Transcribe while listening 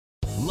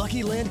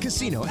Lucky Land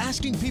Casino,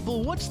 asking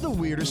people, what's the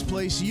weirdest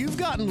place you've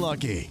gotten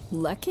lucky?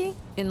 Lucky?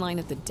 In line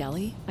at the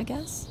deli, I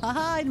guess?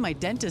 Aha, in my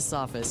dentist's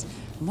office.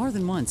 More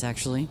than once,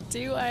 actually.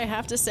 Do I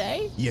have to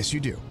say? Yes, you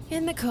do.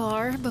 In the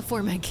car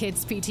before my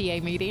kids'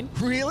 PTA meeting.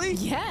 Really?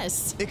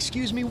 Yes.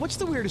 Excuse me, what's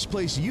the weirdest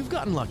place you've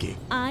gotten lucky?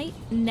 I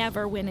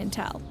never win and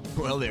tell.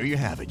 Well, there you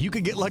have it. You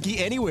can get lucky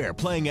anywhere,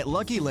 playing at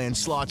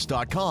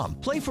LuckyLandSlots.com.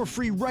 Play for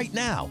free right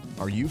now.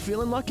 Are you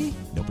feeling lucky?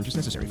 No purchase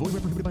necessary. Void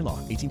where prohibited by law.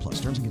 18 plus.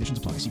 Terms and conditions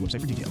apply. See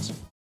website for details.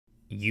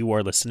 You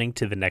are listening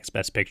to the Next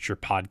Best Picture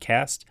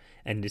podcast,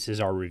 and this is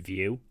our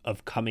review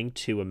of Coming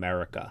to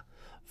America,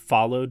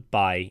 followed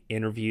by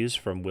interviews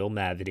from Will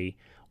Mavity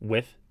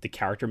with the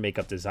character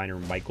makeup designer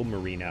Michael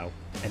Marino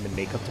and the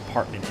makeup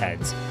department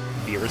heads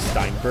Vera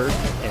Steinberg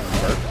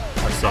and Bert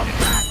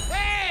Arsenis.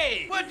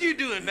 Hey! What you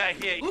doing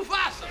back here?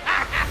 Mufasa!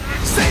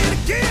 Say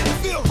it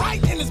again, feel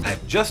right in his...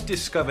 I've just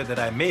discovered that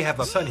I may have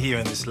a son here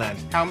in this land.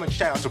 How much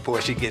child support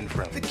is she getting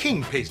from? The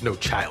king pays no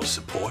child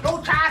support.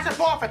 No child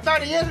support for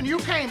 30 years and you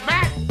came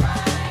back?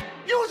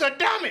 You was a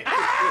dummy!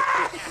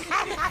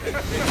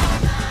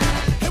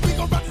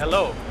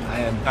 Hello, I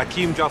am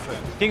Hakeem Joffer,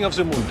 King of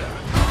Zamunda.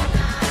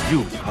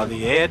 You are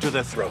the heir to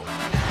the throne.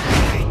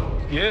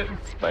 Yes,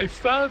 my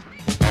son.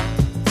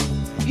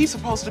 He's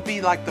supposed to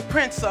be like the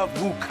prince of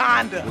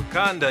Wakanda.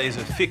 Wakanda is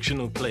a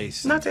fictional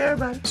place. Not to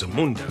everybody.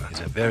 Zamunda is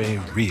a very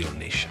real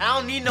nation. I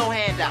don't need no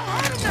handout.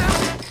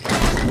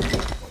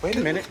 Wait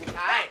a minute. All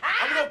right,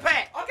 I'm gonna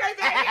pack. Okay,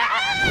 baby.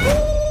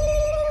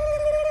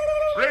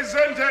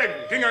 Presenting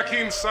King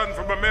Akeem's son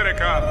from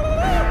America.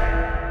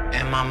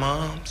 And my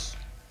mom's.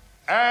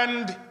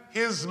 And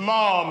his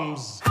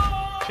mom's.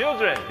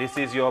 Children, this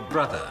is your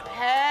brother.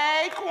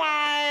 Hey,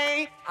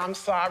 Quine. I'm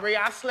sorry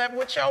I slept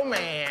with your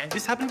man.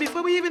 This happened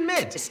before we even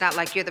met. It's not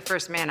like you're the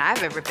first man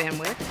I've ever been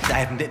with.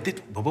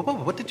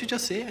 What did you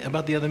just say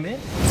about the other man?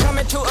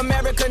 Coming to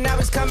America, now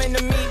it's coming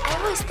to me. I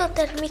always thought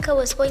that Mika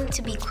was going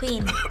to be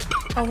queen.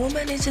 A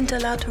woman isn't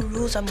allowed to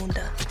rule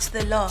Zamunda. It's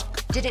the law.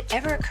 Did it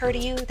ever occur to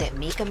you that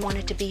Mika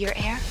wanted to be your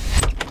heir?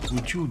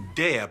 Would you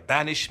dare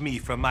banish me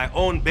from my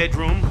own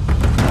bedroom?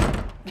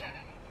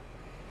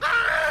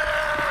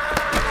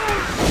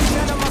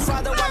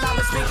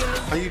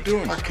 How you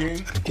doing,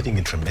 Hakeem? I'm getting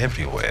it from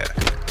everywhere.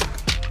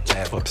 I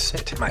have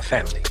upset my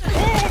family.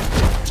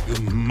 You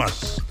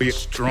must be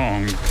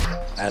strong.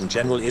 And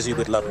General Izzy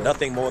would love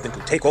nothing more than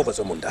to take over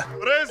Zamunda.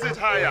 Raise it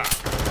higher.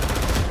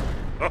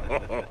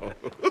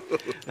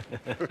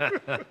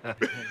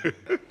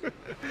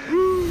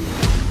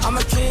 I'm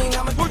a king,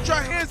 Put your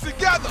hands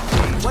together.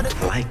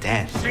 I like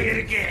that. Say it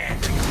again.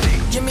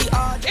 Give me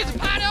all. It's a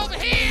party over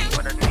here.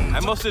 I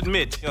must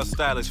admit, your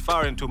style is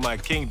far into my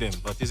kingdom,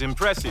 but is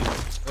impressive.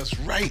 That's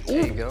right.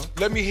 There you go.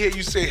 Let me hear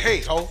you say, hey,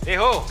 ho. Hey,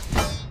 ho!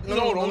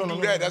 No, don't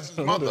do that. That's his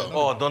mother.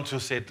 Oh, don't you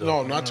say that.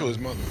 No, not to his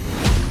mother.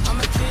 I'm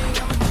a king,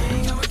 I'm a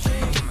king, I'm a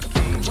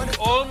king.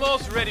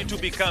 Almost ready to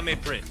become a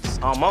prince.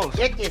 Almost.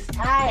 It is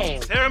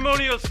time.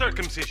 Ceremonial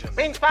circumcision.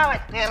 Bring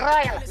forward the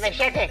royal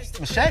machete.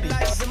 Machete?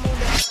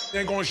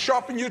 They're gonna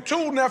sharpen your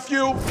tool,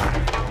 nephew.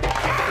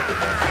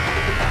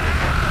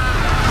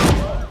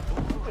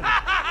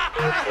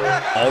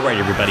 All right,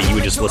 everybody, you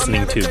were just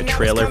listening to the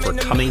trailer for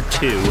Coming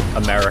to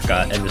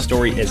America, and the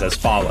story is as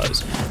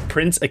follows.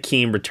 Prince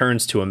Akeem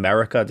returns to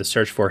America to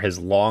search for his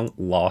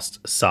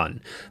long-lost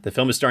son. The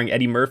film is starring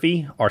Eddie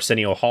Murphy,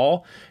 Arsenio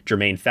Hall,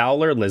 Jermaine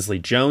Fowler, Leslie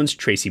Jones,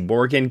 Tracy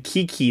Morgan,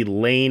 Kiki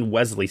Lane,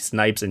 Wesley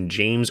Snipes, and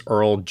James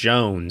Earl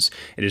Jones.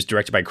 It is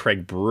directed by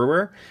Craig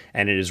Brewer,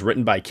 and it is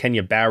written by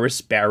Kenya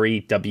Barris,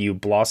 Barry W.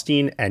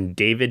 Blostein, and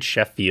David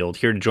Sheffield.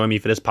 Here to join me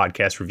for this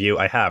podcast review,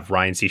 I have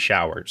Ryan C.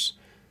 Showers.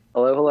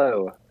 Hello,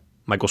 hello.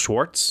 Michael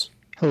Schwartz.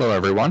 Hello,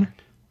 everyone.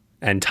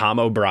 And Tom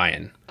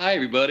O'Brien. Hi,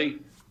 everybody.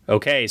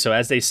 Okay, so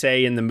as they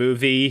say in the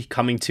movie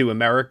Coming to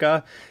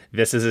America,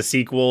 this is a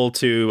sequel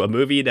to a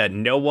movie that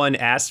no one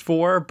asked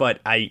for,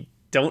 but I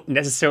don't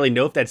necessarily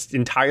know if that's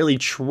entirely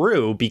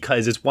true,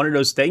 because it's one of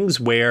those things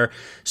where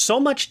so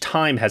much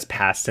time has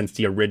passed since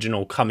the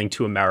original Coming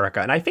to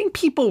America, and I think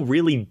people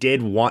really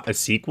did want a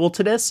sequel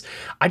to this.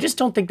 I just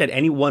don't think that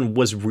anyone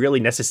was really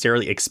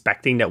necessarily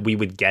expecting that we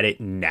would get it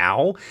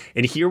now,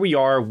 and here we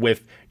are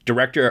with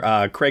director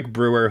Craig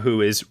Brewer, who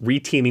is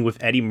reteaming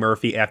with Eddie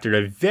Murphy after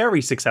a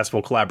very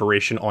successful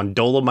collaboration on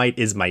Dolomite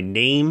Is My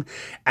Name,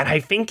 and I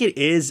think it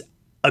is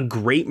a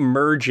great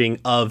merging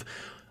of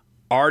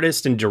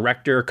artist and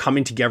director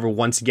coming together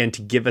once again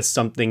to give us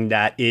something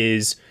that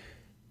is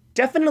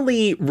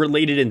definitely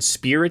related in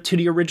spirit to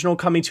the original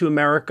Coming to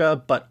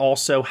America, but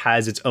also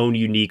has its own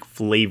unique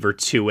flavor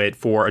to it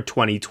for a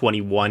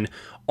 2021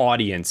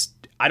 audience.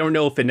 I don't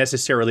know if it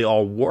necessarily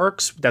all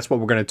works. That's what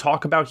we're going to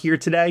talk about here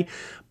today.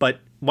 But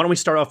why don't we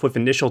start off with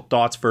initial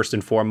thoughts first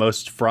and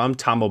foremost from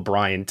Tom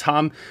O'Brien.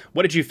 Tom,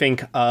 what did you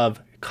think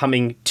of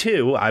Coming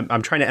to,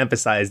 I'm trying to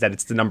emphasize that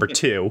it's the number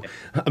 2,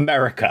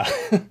 America?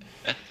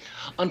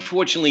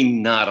 Unfortunately,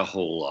 not a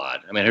whole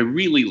lot. I mean, I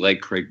really like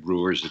Craig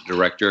Brewer as a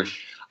director.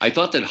 I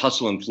thought that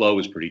Hustle and Flow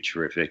was pretty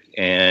terrific.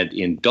 And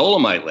in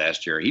Dolomite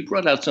last year, he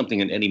brought out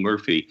something in Eddie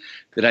Murphy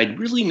that I'd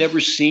really never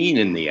seen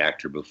in the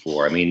actor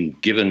before. I mean,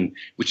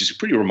 which is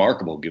pretty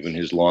remarkable given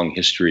his long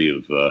history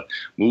of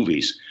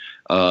movies.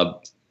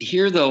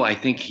 Here, though, I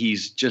think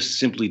he's just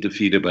simply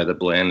defeated by the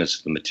blandness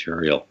of the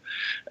material.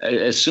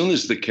 As soon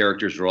as the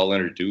characters are all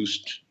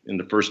introduced in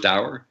the first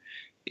hour,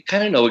 you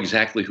kind of know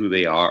exactly who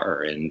they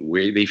are and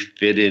where they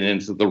fit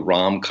into the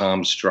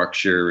rom-com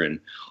structure and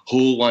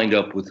who'll wind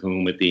up with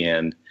whom at the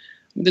end.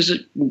 There's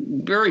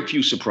very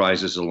few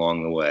surprises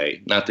along the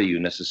way. Not that you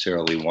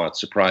necessarily want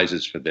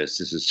surprises for this.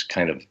 This is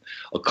kind of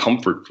a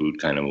comfort food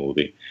kind of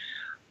movie.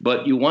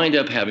 But you wind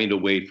up having to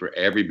wait for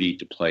every beat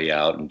to play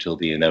out until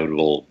the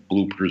inevitable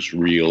bloopers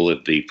reel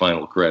at the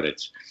final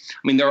credits.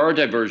 I mean, there are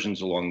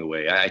diversions along the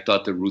way. I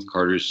thought that Ruth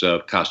Carter's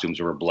costumes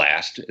were a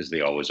blast, as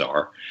they always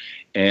are.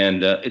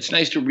 And it's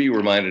nice to be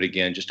reminded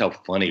again just how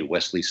funny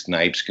Wesley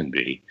Snipes can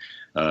be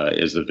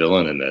as the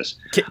villain in this.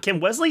 Can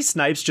Wesley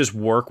Snipes just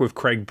work with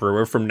Craig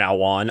Brewer from now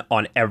on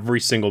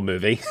every single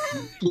movie?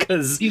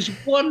 Because he's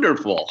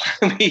wonderful.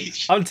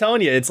 I'm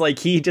telling you, it's like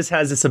he just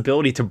has this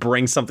ability to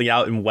bring something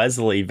out in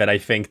Wesley that I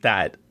think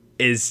that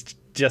is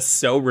just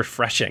so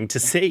refreshing to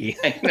see.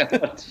 I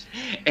know.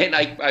 And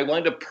I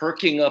wound up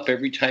perking up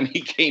every time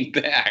he came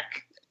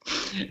back.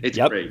 It's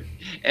great.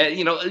 And,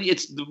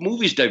 it's the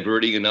movie's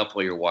diverting enough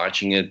while you're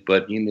watching it,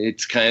 but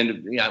it's kind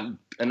of,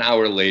 an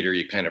hour later,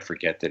 you kind of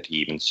forget that he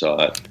even saw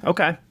it.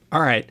 Okay.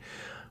 All right.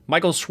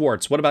 Michael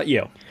Schwartz, what about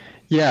you?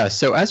 Yeah,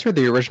 so as for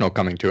the original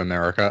Coming to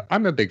America,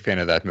 I'm a big fan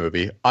of that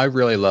movie. I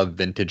really love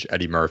vintage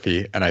Eddie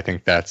Murphy, and I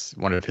think that's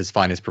one of his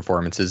finest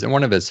performances and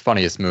one of his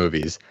funniest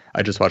movies.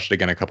 I just watched it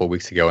again a couple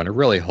weeks ago, and it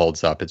really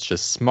holds up. It's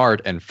just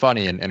smart and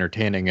funny and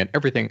entertaining and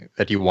everything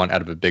that you want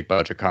out of a big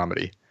budget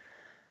comedy.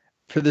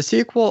 For the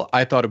sequel,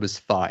 I thought it was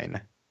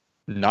fine.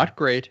 Not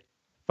great,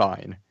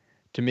 fine.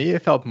 To me,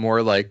 it felt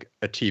more like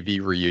a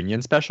TV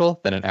reunion special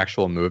than an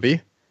actual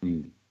movie.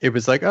 It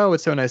was like, oh,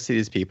 it's so nice to see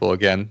these people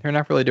again. They're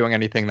not really doing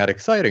anything that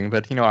exciting,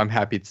 but, I'm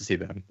happy to see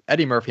them.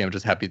 Eddie Murphy, I'm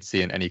just happy to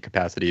see in any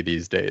capacity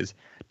these days.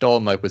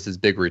 Dolomite was his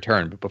big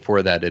return, but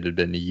before that, it had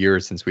been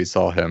years since we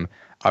saw him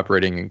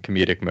operating in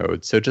comedic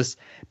mode. So just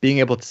being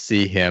able to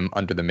see him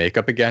under the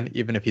makeup again,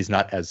 even if he's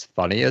not as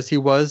funny as he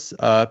was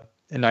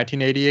in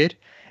 1988,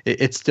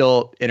 it's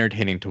still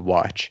entertaining to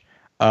watch.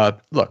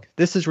 Look,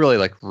 this is really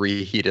like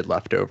reheated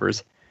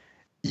leftovers.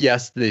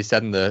 Yes, they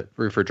set in the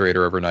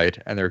refrigerator overnight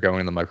and they're going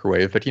in the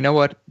microwave, but you know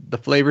what? The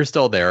flavor's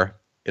still there.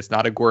 It's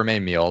not a gourmet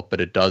meal,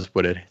 but it does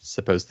what it's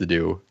supposed to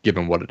do,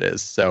 given what it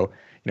is. So,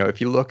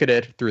 if you look at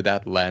it through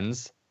that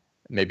lens,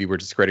 maybe we're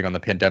just grading on the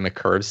pandemic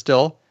curve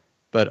still,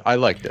 but I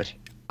liked it.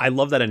 I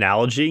love that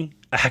analogy,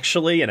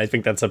 actually, and I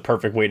think that's a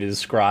perfect way to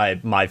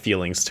describe my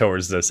feelings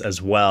towards this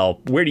as well.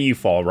 Where do you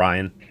fall,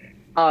 Ryan?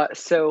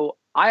 So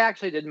I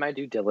actually did my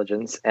due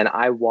diligence and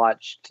I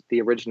watched the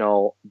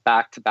original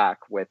back to back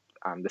with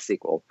the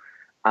sequel.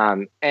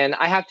 And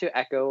I have to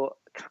echo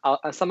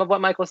some of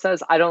what Michael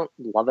says. I don't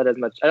love it as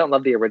much. I don't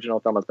love the original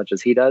film as much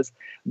as he does,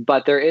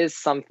 but there is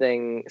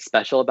something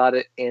special about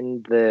it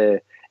in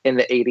the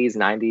 80s,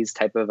 90s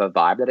type of a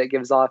vibe that it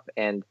gives off.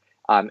 And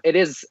it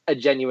is a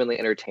genuinely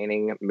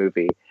entertaining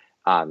movie.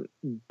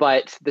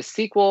 But the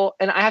sequel,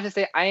 and I have to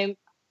say,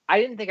 I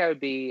didn't think I would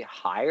be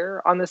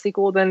higher on the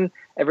sequel than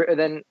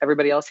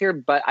everybody else here,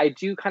 but I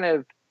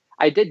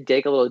did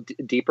dig a little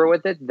deeper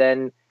with it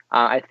than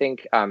I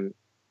think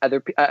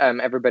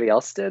everybody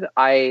else did.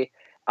 I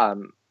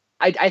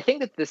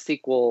think that the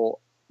sequel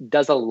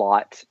does a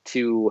lot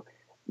to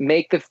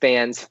make the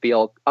fans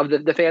feel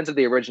the fans of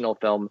the original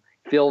film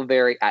feel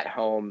very at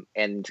home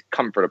and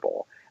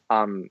comfortable.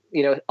 A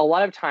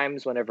lot of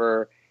times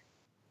whenever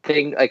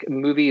like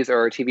movies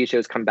or TV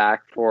shows come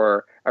back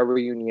for a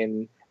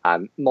reunion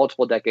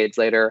multiple decades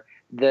later,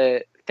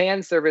 the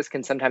fan service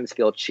can sometimes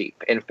feel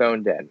cheap and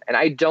phoned in. And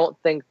I don't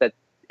think that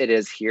it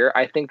is here.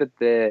 I think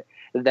that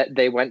that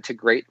they went to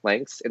great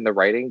lengths in the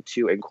writing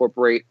to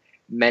incorporate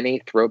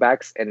many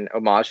throwbacks and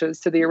homages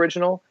to the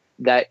original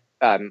that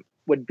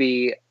would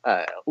be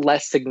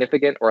less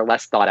significant or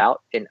less thought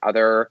out in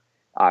other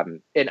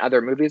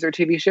movies or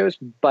TV shows.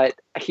 But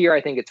here,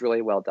 I think it's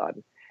really well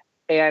done.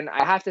 And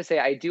I have to say,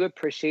 I do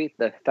appreciate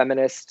the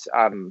feminist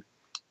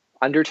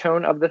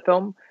undertone of the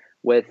film,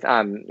 with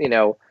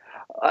going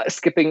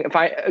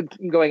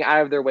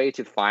out of their way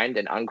to find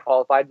an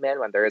unqualified man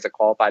when there is a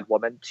qualified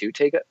woman to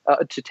take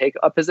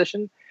a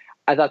position.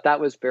 I thought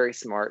that was very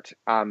smart.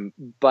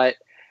 But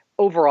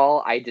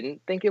overall, I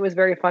didn't think it was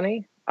very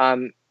funny.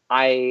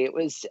 It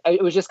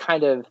was just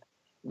kind of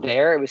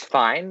there. It was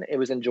fine. It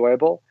was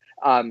enjoyable.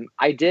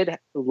 I did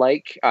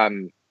like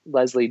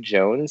Leslie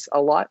Jones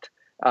a lot.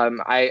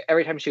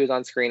 Every time she was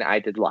on screen, I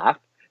did laugh.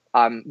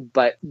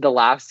 But the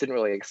laughs didn't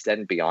really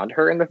extend beyond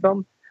her in the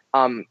film.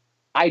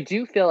 I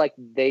do feel like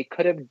they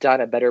could have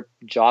done a better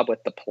job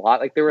with the plot.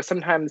 Like there were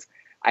sometimes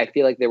I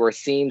feel like there were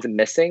scenes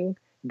missing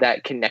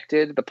that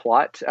connected the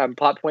plot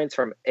points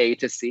from A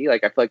to C.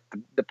 Like I feel like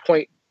the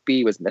point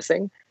B was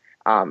missing.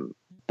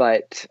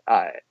 But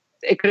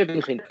it could have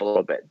been cleaned up a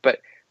little bit.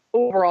 But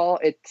overall,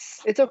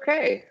 it's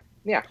okay.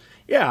 Yeah.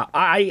 Yeah,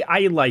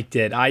 I liked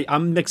it.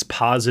 I'm mixed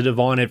positive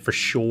on it for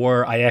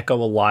sure. I echo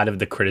a lot of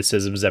the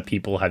criticisms that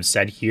people have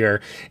said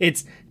here.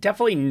 It's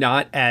definitely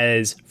not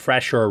as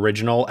fresh or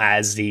original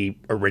as the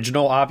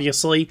original,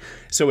 obviously.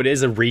 So it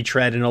is a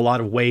retread in a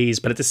lot of ways.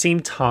 But at the same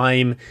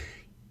time,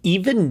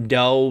 even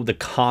though the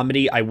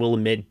comedy, I will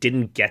admit,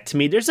 didn't get to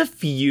me, there's a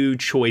few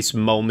choice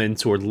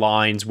moments or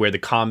lines where the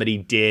comedy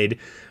did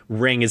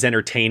ring as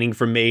entertaining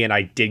for me, and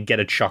I did get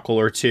a chuckle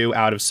or two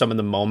out of some of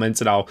the moments,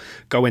 and I'll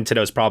go into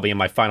those probably in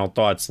my final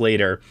thoughts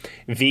later.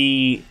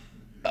 The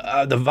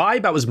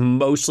vibe I was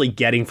mostly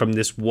getting from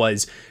this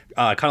was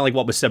kind of like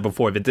what was said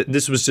before, that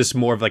this was just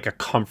more of like a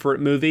comfort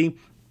movie.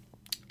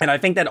 And I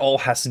think that all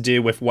has to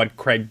do with what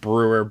Craig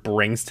Brewer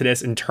brings to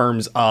this in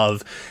terms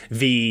of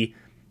the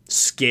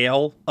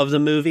scale of the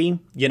movie.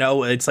 You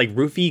know, it's like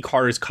Ruthie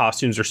Carter's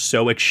costumes are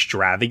so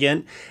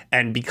extravagant,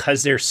 and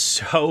because they're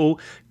so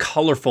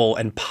colorful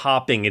and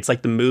popping, it's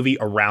like the movie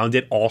around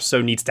it also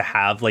needs to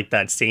have like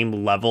that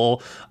same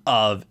level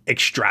of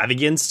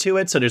extravagance to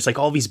it. So there's like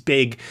all these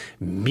big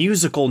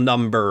musical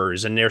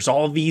numbers and there's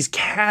all these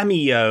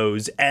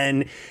cameos,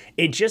 and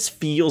it just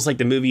feels like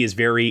the movie is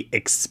very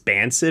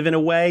expansive in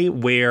a way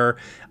where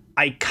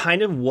I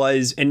kind of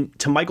was, and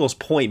to Michael's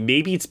point,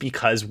 maybe it's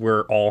because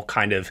we're all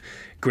kind of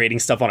grading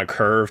stuff on a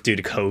curve due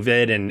to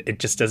COVID, and it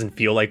just doesn't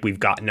feel like we've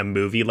gotten a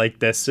movie like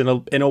this in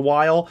a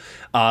while.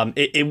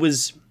 It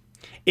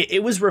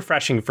was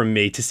refreshing for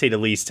me, to say the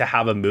least, to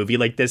have a movie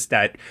like this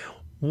that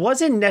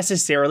wasn't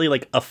necessarily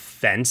like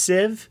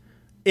offensive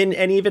in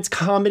any of its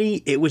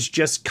comedy. It was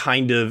just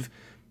kind of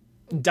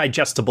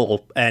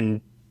digestible and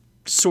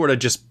sort of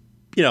just,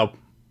 you know,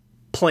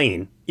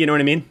 plain. You know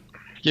what I mean?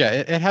 Yeah,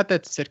 it had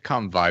that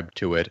sitcom vibe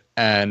to it,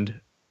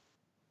 and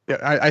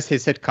I say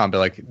sitcom, but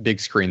like big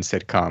screen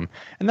sitcom,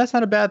 and that's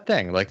not a bad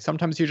thing. Like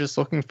sometimes you're just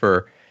looking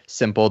for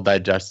simple,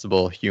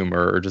 digestible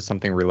humor or just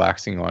something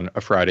relaxing on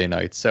a Friday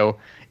night. So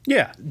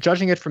yeah,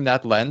 judging it from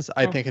that lens,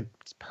 I think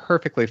it's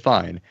perfectly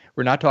fine.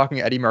 We're not talking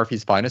Eddie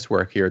Murphy's finest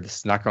work here. This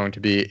is not going to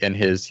be in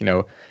his, you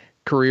know,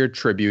 career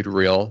tribute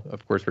reel.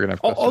 Of course, we're going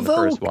to have clips from the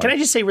first one. Can I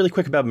just say really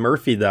quick about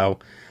Murphy, though?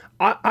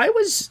 I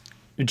was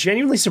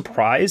genuinely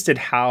surprised at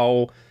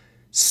how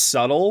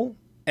subtle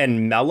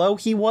and mellow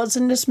he was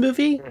in this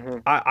movie. Mm-hmm.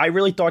 I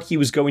really thought he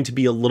was going to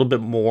be a little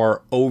bit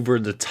more over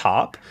the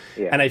top.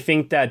 Yeah. And I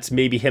think that's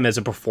maybe him as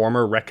a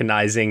performer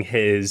recognizing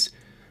his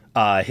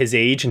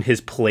age and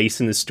his place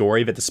in the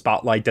story, that the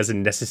spotlight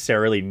doesn't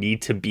necessarily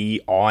need to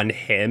be on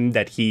him,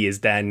 that he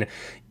is then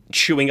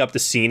chewing up the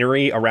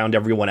scenery around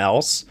everyone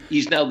else.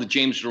 He's now the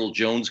James Earl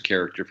Jones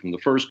character from the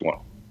first one.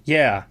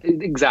 Yeah,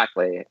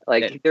 exactly.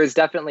 Like there's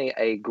definitely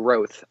a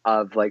growth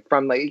of like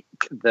from like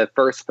the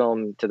first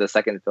film to the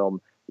second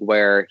film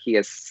where he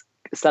has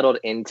settled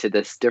into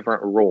this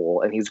different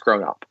role and he's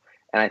grown up.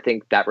 And I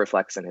think that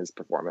reflects in his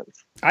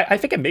performance. I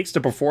think it makes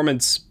the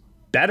performance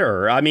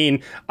better. I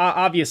mean,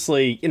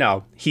 obviously, you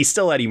know, he's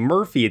still Eddie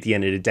Murphy at the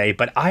end of the day,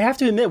 but I have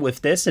to admit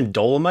with this and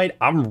Dolomite,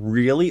 I'm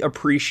really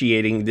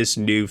appreciating this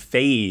new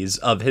phase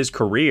of his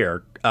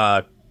career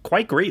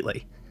quite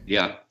greatly.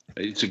 Yeah.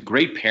 It's a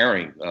great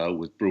pairing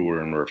with Brewer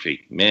and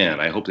Murphy.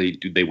 Man, I hope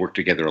they work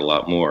together a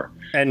lot more.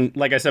 And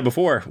like I said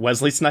before,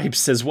 Wesley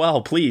Snipes as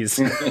well, please.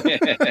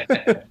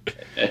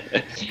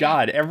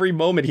 God, every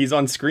moment he's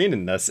on screen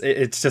in this,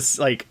 it's just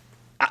like,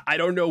 I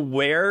don't know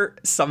where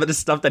some of the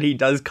stuff that he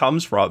does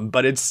comes from,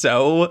 but it's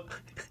so...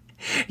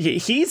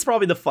 He's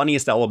probably the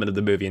funniest element of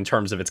the movie in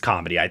terms of its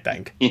comedy, I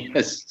think.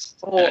 Yes.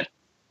 Well,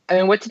 I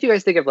mean, what did you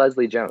guys think of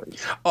Leslie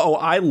Jones? Oh,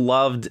 I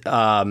loved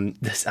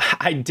this.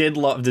 I did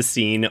love the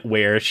scene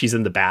where she's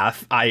in the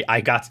bath.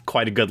 I got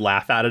quite a good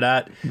laugh out of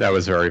that. That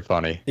was very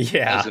funny.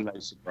 Yeah. That was a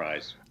nice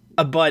surprise.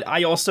 But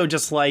I also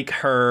just like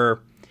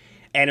her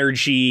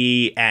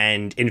energy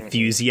and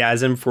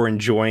enthusiasm for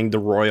enjoying the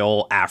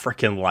royal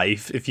African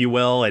life, if you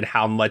will, and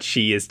how much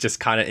she is just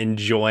kind of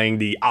enjoying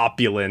the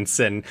opulence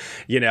and,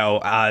 you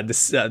know,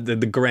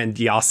 the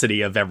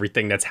grandiosity of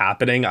everything that's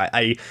happening.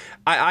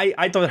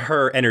 I thought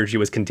her energy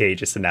was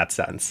contagious in that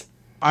sense.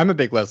 I'm a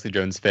big Leslie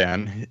Jones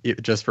fan,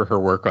 just for her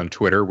work on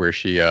Twitter, where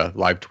she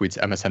live tweets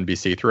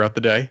MSNBC throughout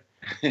the day.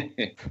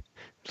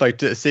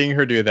 Like seeing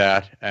her do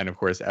that, and of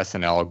course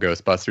SNL,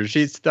 Ghostbusters.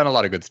 She's done a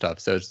lot of good stuff,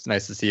 so it's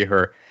nice to see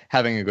her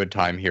having a good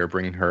time here,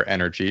 bringing her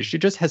energy. She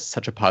just has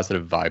such a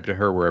positive vibe to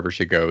her wherever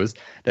she goes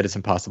that it's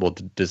impossible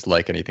to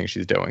dislike anything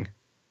she's doing.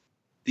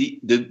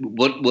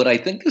 What I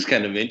think is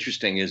kind of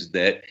interesting is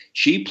that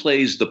she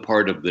plays the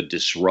part of the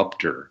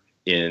disruptor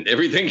in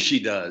everything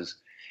she does.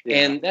 Yeah.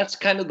 And that's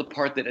kind of the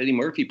part that Eddie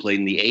Murphy played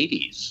in the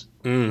 80s.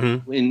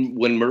 Mm-hmm.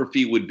 When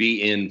Murphy would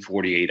be in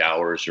 48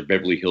 Hours or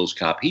Beverly Hills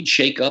Cop, he'd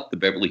shake up the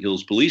Beverly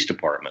Hills Police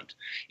Department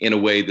in a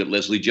way that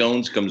Leslie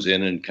Jones comes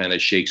in and kind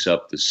of shakes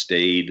up the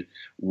staid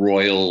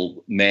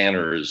royal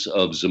manners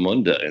of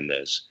Zamunda in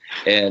this.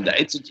 And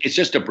it's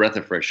just a breath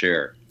of fresh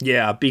air.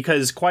 Yeah,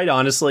 because quite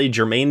honestly,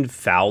 Jermaine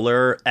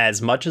Fowler,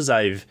 as much as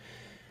I've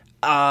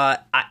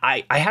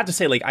I have to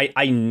say, like,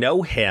 I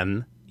know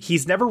him.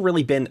 He's never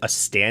really been a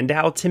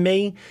standout to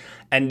me.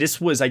 And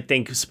this was, I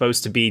think,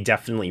 supposed to be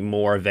definitely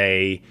more of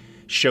a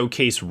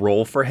showcase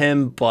role for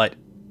him, but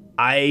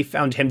I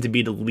found him to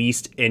be the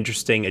least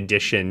interesting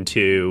addition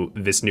to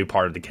this new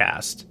part of the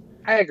cast.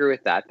 I agree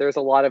with that. There's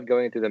a lot of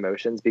going through the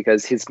motions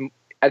because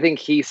I think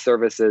he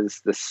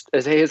services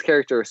his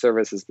character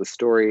services the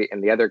story,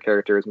 and the other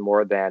characters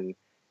more than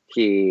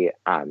he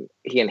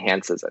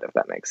enhances it, if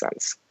that makes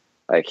sense.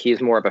 Like,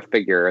 he's more of a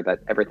figure that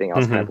everything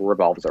else kind of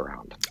revolves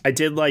around. I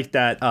did like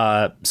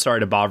that Sorry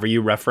to Bother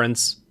You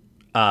reference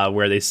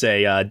where they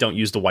say don't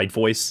use the white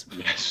voice.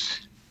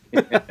 Yes.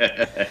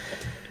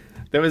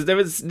 There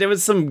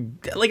was some,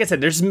 like I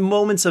said, there's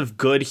moments of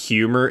good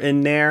humor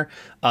in there.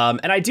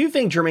 And I do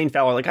think Jermaine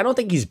Fowler, like, I don't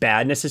think he's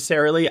bad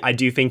necessarily. I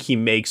do think he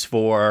makes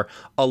for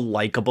a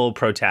likable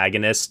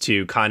protagonist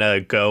to kind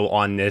of go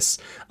on this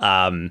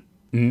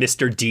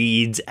Mr.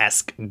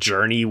 Deeds-esque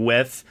journey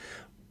with.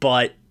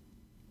 But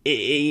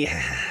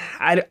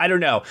I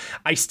don't know.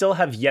 I still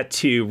have yet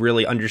to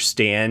really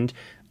understand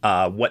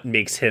what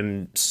makes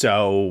him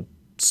so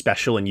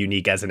special and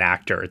unique as an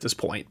actor at this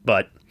point.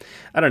 But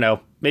I don't know.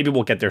 Maybe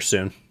we'll get there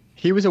soon.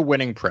 He was a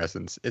winning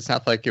presence. It's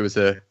not like it was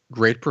a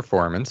great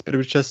performance, but it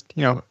was just,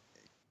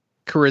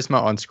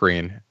 charisma on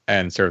screen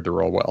and served the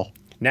role well.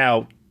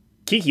 Now,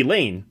 Kiki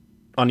Layne,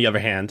 on the other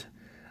hand,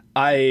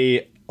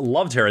 I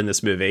loved her in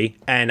this movie,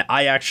 and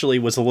I actually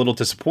was a little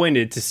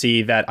disappointed to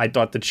see that I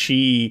thought that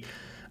she,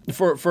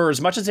 for as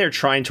much as they're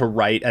trying to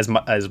write,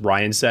 as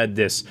Ryan said,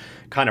 this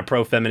kind of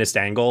pro-feminist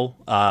angle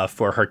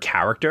for her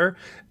character,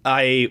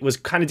 I was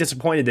kind of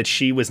disappointed that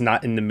she was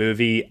not in the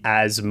movie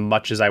as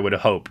much as I would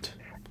have hoped.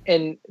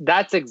 And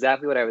that's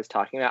exactly what I was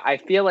talking about. I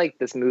feel like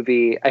the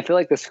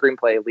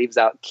screenplay leaves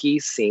out key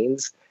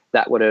scenes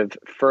that would have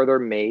further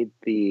made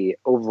the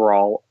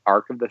overall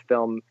arc of the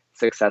film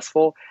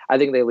successful. I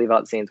think they leave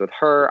out scenes with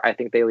her. I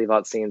think they leave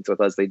out scenes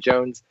with Leslie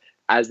Jones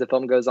as the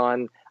film goes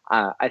on.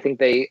 I think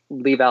they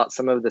leave out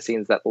some of the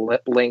scenes that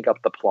link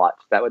up the plot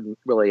that would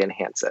really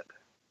enhance it.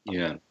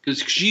 Yeah,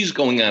 because she's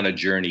going on a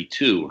journey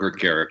too, her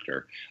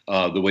character,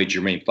 the way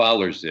Jermaine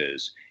Fowler's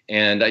is.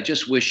 And I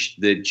just wish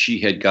that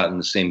she had gotten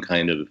the same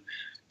kind of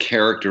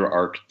character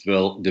arc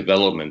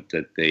development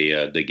that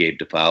they gave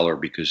to Fowler,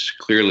 because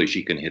clearly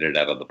she can hit it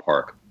out of the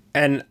park.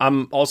 And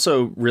I'm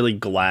also really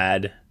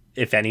glad,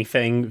 if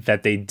anything,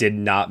 that they did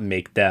not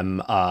make them,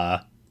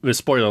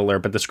 spoiler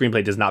alert, but the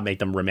screenplay does not make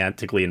them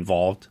romantically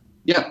involved.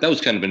 Yeah, that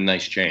was kind of a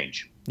nice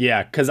change.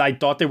 Yeah, because I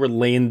thought they were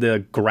laying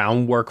the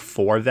groundwork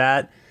for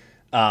that.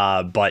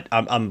 But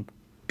I'm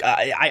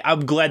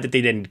glad that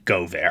they didn't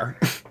go there.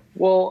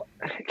 Well,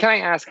 can I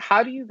ask,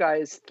 how do you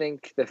guys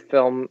think the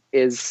film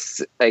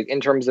is, like, in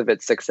terms of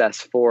its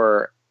success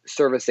for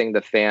servicing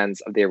the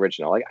fans of the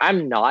original? Like,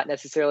 I'm not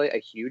necessarily a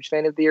huge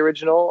fan of the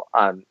original.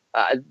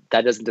 That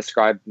doesn't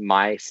describe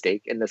my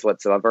stake in this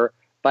whatsoever.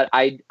 But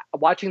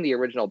watching the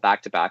original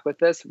back to back with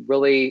this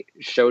really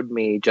showed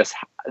me just,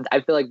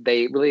 I feel like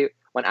they really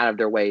went out of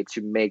their way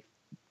to make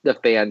the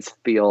fans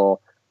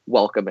feel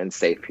welcome and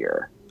safe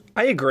here.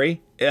 I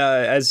agree.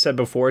 As said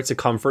before, it's a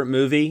comfort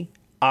movie.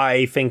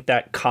 I think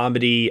that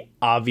comedy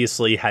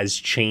obviously has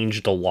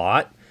changed a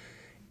lot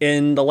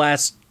in the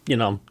last,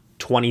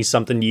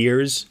 20-something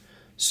years.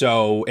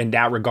 So in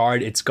that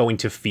regard, it's going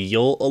to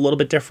feel a little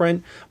bit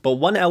different. But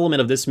one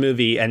element of this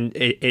movie, and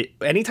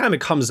anytime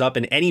it comes up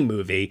in any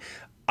movie,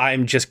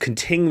 I'm just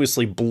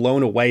continuously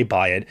blown away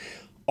by it,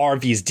 are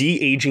these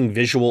de-aging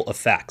visual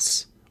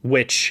effects,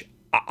 which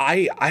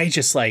I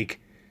just like,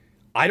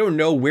 I don't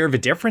know where the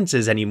difference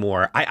is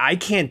anymore. I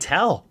can't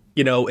tell,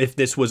 if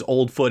this was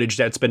old footage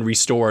that's been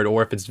restored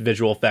or if it's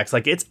visual effects.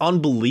 Like, it's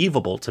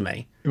unbelievable to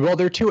me. Well,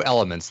 there are two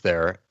elements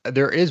there.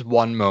 There is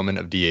one moment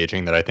of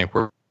de-aging that I think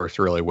works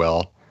really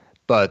well.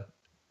 But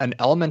an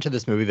element of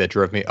this movie that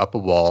drove me up a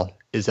wall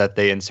is that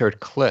they insert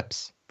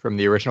clips from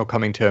the original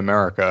Coming to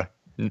America.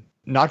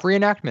 Not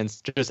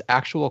reenactments, just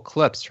actual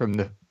clips from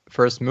the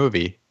first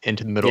movie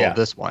into the middle of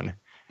this one.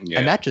 Yeah.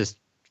 And that just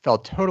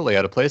felt totally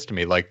out of place to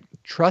me. Like,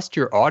 trust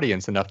your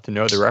audience enough to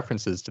know the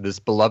references to this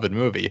beloved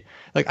movie.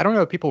 Like, I don't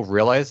know if people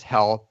realize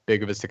how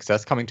big of a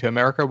success Coming to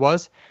America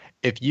was.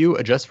 If you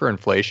adjust for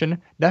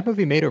inflation, that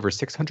movie made over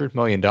 $600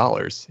 million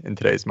in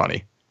today's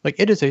money. Like,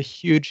 it is a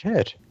huge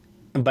hit.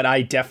 But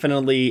I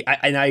definitely,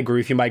 and I agree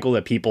with you, Michael,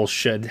 that people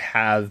should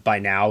have by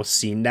now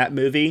seen that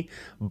movie.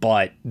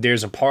 But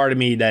there's a part of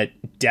me that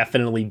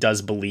definitely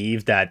does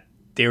believe that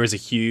there is a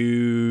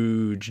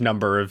huge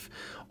number of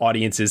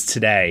audiences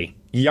today,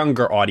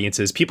 younger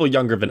audiences, people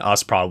younger than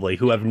us probably,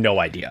 who have no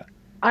idea.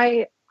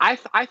 I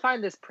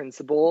find this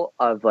principle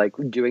of, like,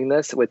 doing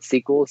this with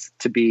sequels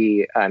to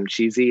be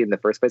cheesy in the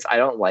first place. I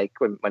don't like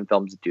when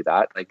films do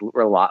that. Like,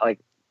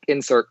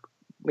 insert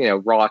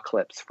raw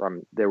clips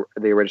from the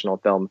original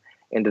film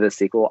into the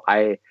sequel.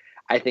 I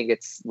think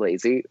it's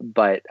lazy,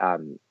 but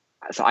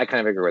so I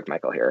kind of agree with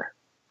Michael here.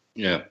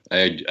 Yeah,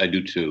 I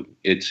do too.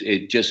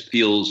 It just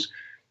feels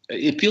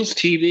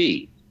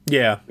TV.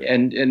 Yeah,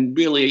 and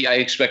really, I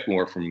expect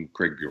more from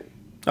Craig Buell.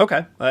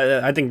 Okay,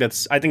 I think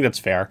that's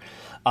fair.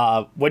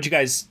 What'd you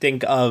guys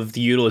think of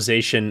the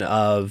utilization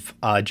of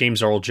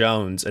James Earl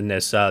Jones in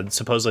this?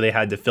 Supposedly they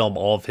had to film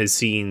all of his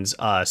scenes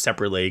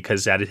separately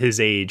because at his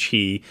age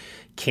he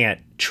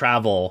can't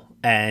travel,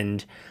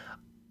 and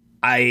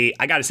I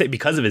gotta say,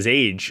 because of his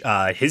age,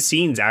 his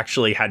scenes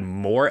actually had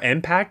more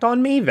impact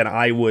on me than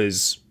I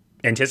was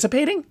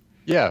anticipating.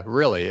 Yeah,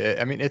 really.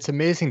 I mean, it's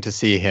amazing to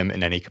see him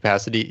in any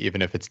capacity,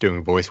 even if it's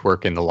doing voice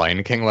work in The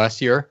Lion King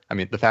last year. I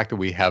mean, the fact that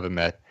we have him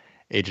at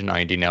age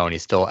 90 now and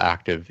he's still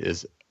active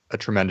is a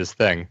tremendous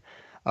thing.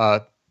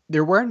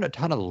 There weren't a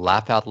ton of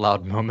laugh out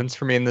loud moments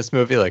for me in this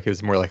movie. Like, it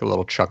was more like a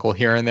little chuckle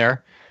here and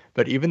there.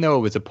 But even though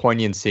it was a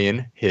poignant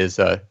scene, his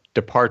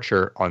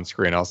departure on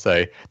screen, I'll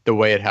say, the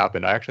way it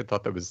happened, I actually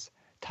thought that was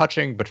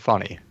touching but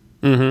funny.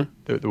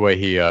 Mm-hmm. The way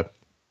he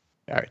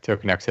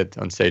took an exit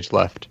on stage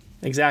left.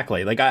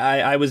 Exactly. Like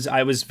I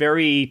was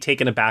very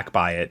taken aback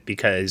by it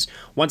because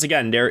once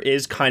again, there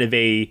is kind of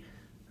a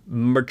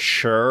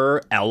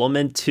mature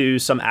element to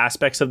some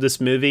aspects of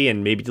this movie,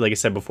 and maybe, like I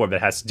said before,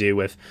 that has to do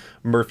with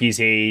Murphy's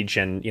age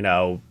and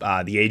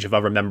the age of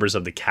other members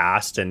of the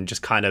cast, and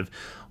just kind of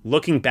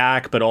looking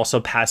back but also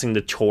passing the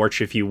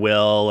torch, if you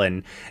will.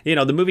 And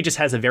the movie just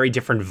has a very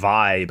different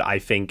vibe, I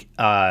think,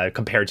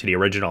 compared to the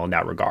original in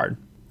that regard.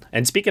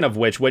 And speaking of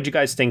which, what'd you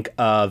guys think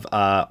of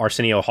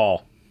Arsenio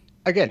Hall?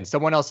 Again,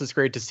 someone else is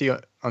great to see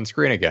on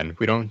screen again.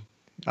 We don't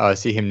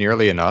see him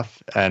nearly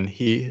enough, and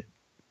he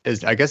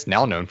is, I guess,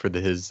 now known for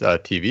his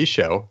TV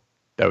show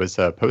that was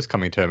post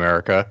Coming to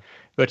America.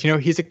 But,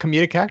 he's a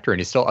comedic actor, and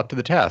he's still up to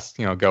the task,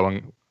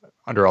 going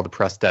under all the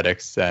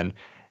prosthetics and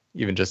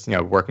even just,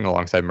 working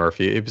alongside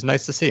Murphy. It was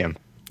nice to see him.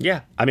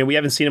 Yeah. I mean, we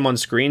haven't seen him on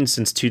screen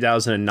since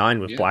 2009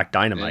 with Black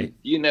Dynamite.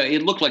 And,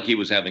 it looked like he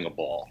was having a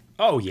ball.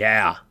 Oh,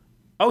 yeah.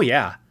 Oh,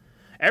 yeah.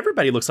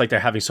 Everybody looks like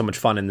they're having so much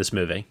fun in this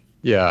movie.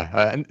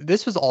 Yeah. And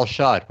this was all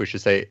shot, we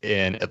should say,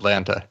 in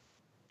Atlanta,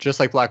 just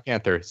like Black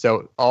Panther.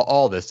 So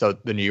all this. So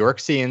the New York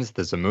scenes,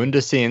 the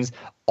Zamunda scenes,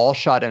 all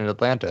shot in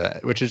Atlanta,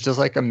 which is just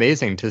like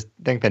amazing to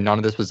think that none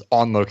of this was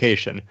on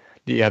location.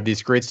 You have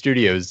these great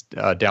studios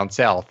down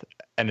south,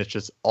 and it's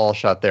just all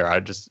shot there. I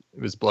just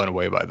was blown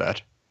away by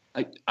that.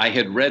 I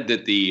had read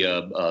that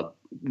the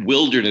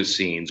wilderness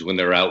scenes when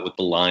they're out with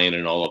the lion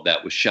and all of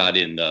that was shot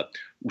in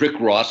Rick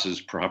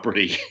Ross's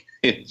property.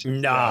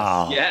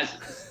 No. Yes.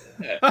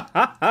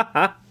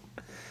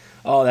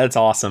 Oh, that's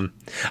awesome.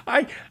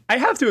 I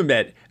have to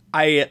admit,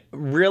 I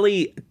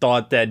really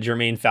thought that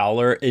Jermaine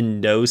Fowler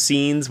in those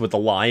scenes with the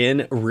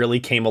lion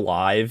really came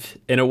alive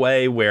in a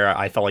way where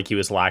I felt like he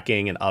was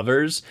lacking in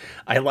others.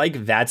 I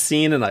like that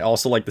scene, and I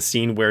also like the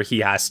scene where he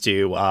has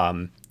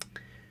to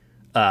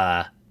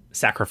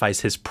sacrifice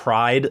his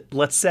pride,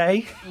 let's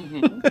say.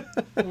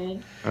 Mm-hmm.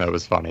 That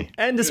was funny.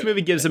 And this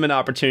movie gives him an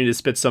opportunity to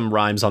spit some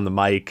rhymes on the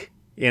mic.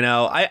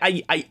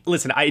 I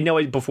listen, I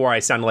know before I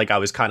sounded like I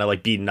was kind of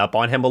like beating up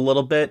on him a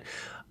little bit.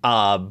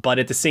 But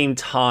at the same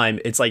time,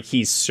 it's like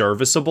he's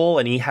serviceable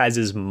and he has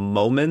his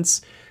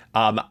moments.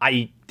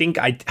 I think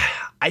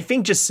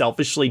just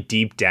selfishly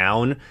deep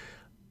down,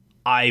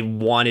 I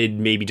wanted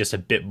maybe just a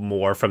bit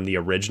more from the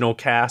original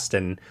cast,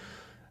 and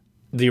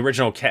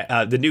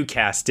the new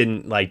cast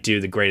didn't like do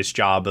the greatest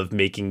job of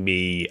making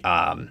me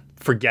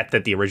forget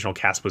that the original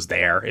cast was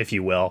there, if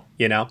you will,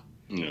 You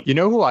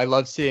know who I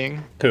love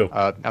seeing? Who?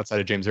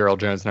 Outside of James Earl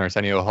Jones and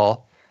Arsenio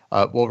Hall?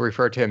 We'll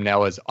refer to him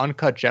now as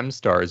Uncut Gem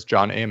stars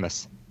John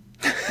Amos.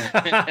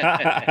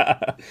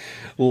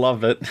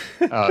 Love it.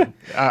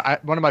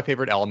 One of my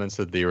favorite elements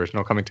of the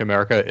original Coming to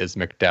America is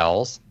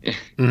McDowell's.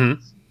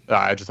 Mm-hmm.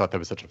 I just thought that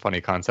was such a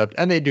funny concept.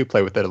 And they do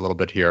play with it a little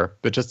bit here.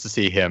 But just to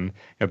see him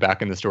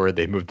back in the store,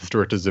 they moved the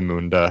store to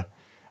Zamunda.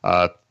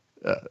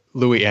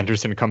 Louis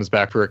Anderson comes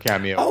back for a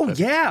cameo. Oh,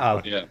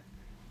 yeah. Yeah.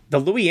 The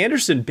Louis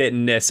Anderson bit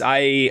in this,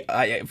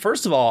 I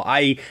first of all,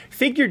 I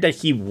figured that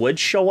he would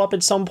show up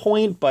at some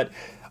point, but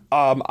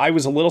I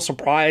was a little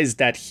surprised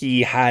that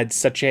he had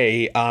such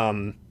a,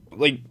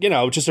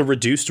 just a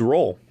reduced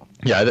role.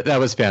 Yeah, that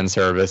was fan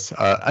service.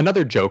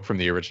 Another joke from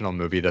the original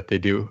movie that they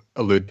do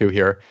allude to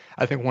here.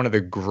 I think one of the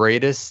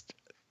greatest,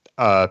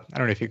 I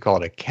don't know if you call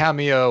it a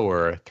cameo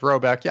or a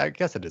throwback. Yeah, I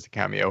guess it is a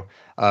cameo.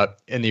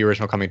 In the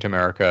original Coming to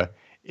America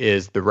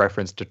is the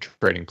reference to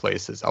Trading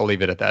Places. I'll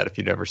leave it at that if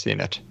you've never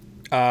seen it.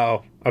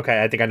 Oh,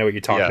 okay. I think I know what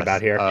you're talking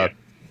about here.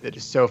 It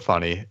is so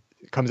funny.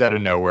 It comes out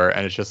of nowhere,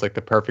 and it's just like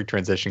the perfect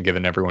transition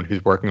given everyone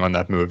who's working on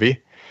that movie.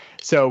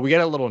 So we get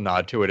a little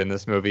nod to it in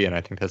this movie, and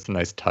I think that's a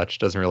nice touch.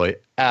 Doesn't really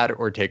add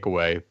or take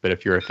away, but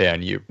if you're a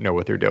fan, you know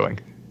what they're doing.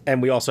 And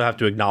we also have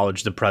to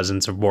acknowledge the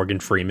presence of Morgan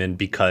Freeman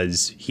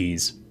because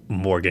he's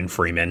Morgan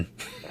Freeman.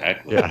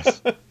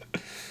 Yes.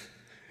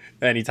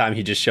 Anytime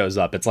he just shows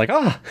up, it's like,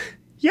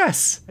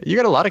 yes. You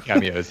got a lot of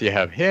cameos. You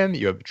have him,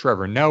 you have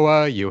Trevor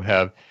Noah, you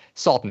have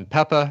Salt and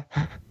Pepper,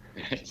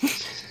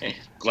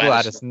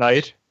 Gladys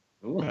Knight,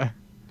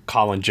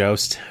 Colin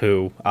Jost,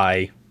 who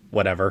I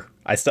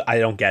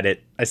don't get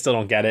it. I still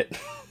don't get it.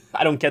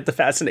 I don't get the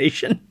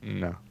fascination.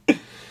 No.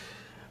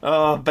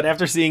 But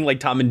after seeing like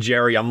Tom and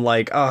Jerry, I'm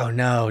like, oh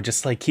no,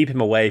 just like keep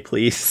him away,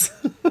 please.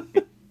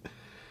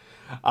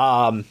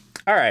 All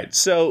right.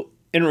 So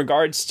In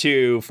regards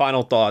to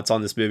final thoughts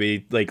on this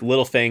movie, like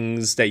little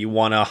things that you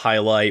want to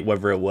highlight,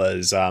 whether it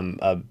was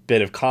a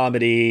bit of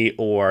comedy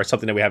or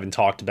something that we haven't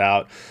talked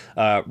about.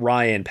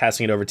 Ryan,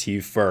 passing it over to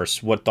you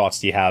first. What thoughts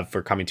do you have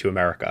for Coming to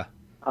America?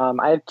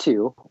 I have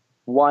two.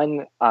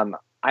 One, I'm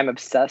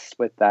obsessed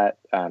with that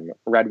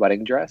red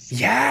wedding dress.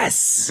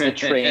 Yes! The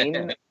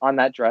train on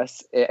that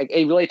dress,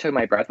 it really took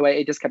my breath away.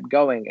 It just kept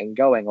going and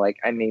going. Like,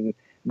 I mean,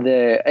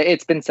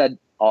 it's been said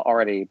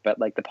already, but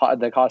like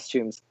the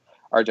costumes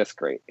are just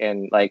great.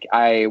 And like,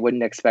 I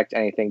wouldn't expect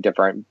anything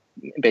different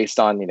based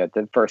on,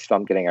 the first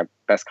film getting a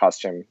best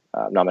costume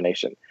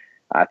nomination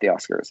at the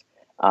Oscars.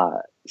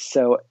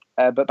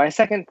 But my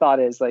second thought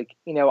is like,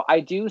 I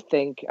do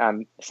think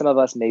some of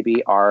us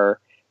maybe are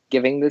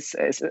giving this,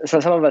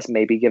 so some of us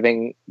may be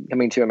giving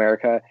Coming to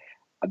America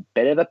a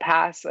bit of a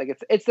pass. Like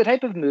it's the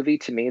type of movie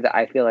to me that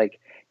I feel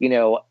like,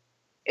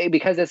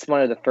 because it's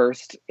one of the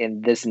first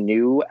in this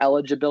new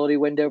eligibility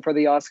window for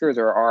the Oscars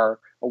or our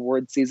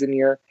award season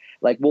year,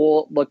 like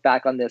we'll look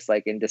back on this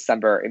like in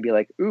December and be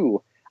like,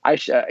 ooh, my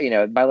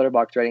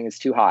Letterboxd rating is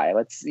too high.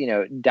 Let's,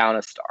 down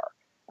a star.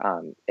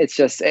 It's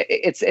just,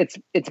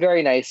 it's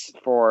very nice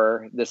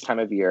for this time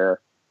of year.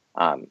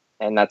 And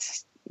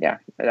that's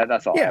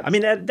all. Yeah, I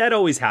mean that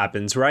always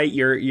happens, right?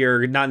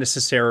 You're not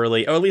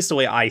necessarily, or at least the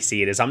way I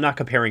see it is, I'm not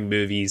comparing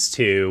movies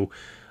to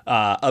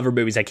other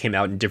movies that came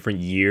out in different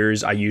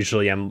years. I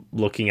usually am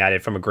looking at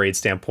it from a grade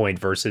standpoint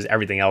versus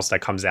everything else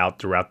that comes out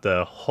throughout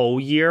the whole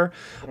year.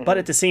 Mm-hmm. But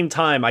at the same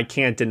time, I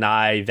can't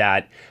deny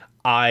that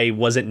I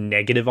wasn't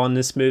negative on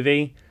this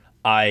movie.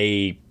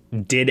 I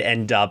did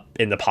end up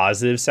in the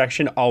positive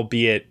section,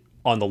 albeit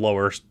on the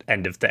lower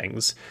end of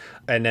things.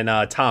 And then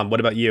Tom, what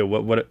about you?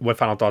 What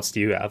final thoughts do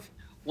you have?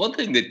 One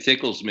thing that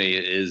tickles me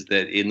is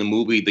that in the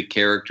movie, the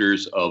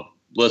characters of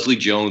Leslie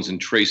Jones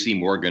and Tracy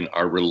Morgan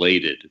are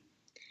related.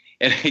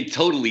 And I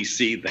totally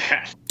see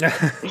that.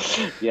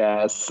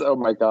 Yes. Oh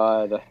my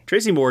God.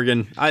 Tracy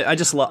Morgan.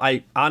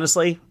 I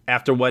honestly,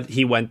 after what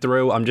he went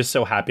through, I'm just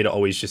so happy to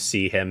always just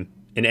see him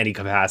in any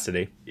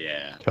capacity.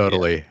 Yeah.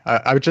 Totally.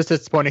 Yeah. I was just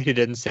disappointed he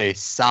didn't say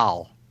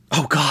Sal.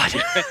 Oh God.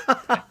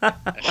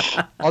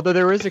 Although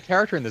there is a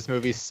character in this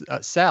movie,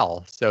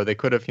 Sal, so they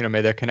could have,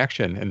 made that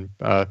connection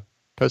in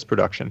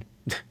post-production.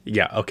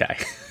 Yeah. Okay.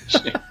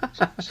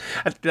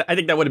 I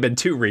think that would have been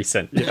too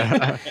recent.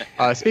 Yeah.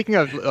 Speaking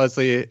of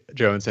Leslie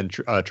Jones and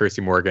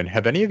Tracy Morgan,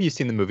 have any of you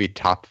seen the movie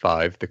Top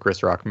 5, the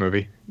Chris Rock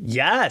movie?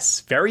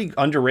 Yes, very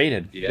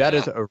underrated. Yeah. That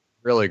is a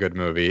really good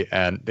movie,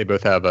 and they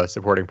both have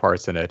supporting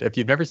parts in it. If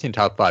you've never seen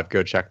Top 5,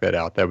 go check that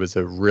out. That was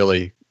a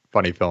really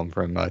funny film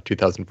from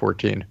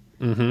 2014.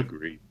 Mm-hmm.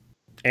 Agreed.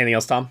 Anything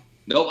else, Tom?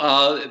 No,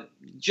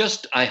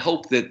 I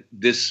hope that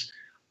this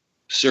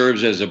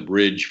serves as a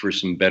bridge for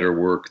some better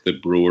work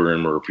that Brewer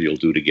and Murphy will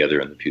do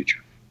together in the future.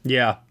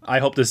 Yeah, I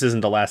hope this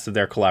isn't the last of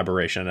their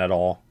collaboration at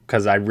all,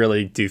 because I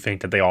really do think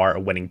that they are a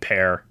winning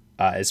pair,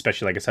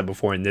 especially, like I said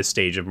before, in this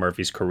stage of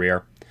Murphy's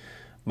career.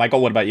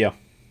 Michael, what about you?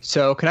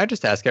 So can I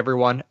just ask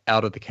everyone,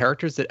 out of the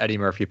characters that Eddie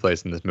Murphy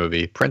plays in this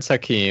movie, Prince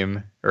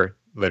Hakeem, or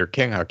later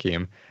King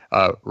Hakeem,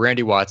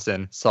 Randy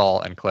Watson, Saul,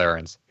 and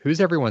Clarence,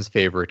 who's everyone's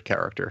favorite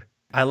character?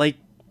 I like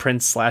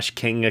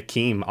Prince/King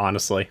Hakeem,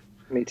 honestly.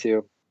 Me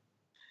too.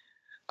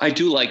 I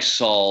do like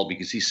Saul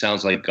because he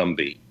sounds like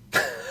Gumby.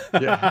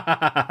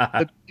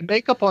 Yeah. The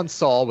makeup on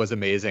Saul was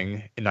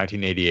amazing in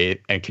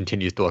 1988 and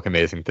continues to look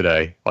amazing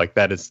today. Like,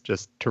 that is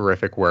just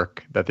terrific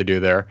work that they do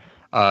there.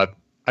 I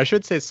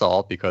should say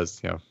Saul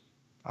because,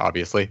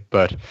 obviously,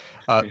 but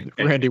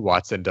Randy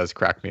Watson does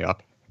crack me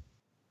up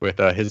with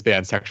his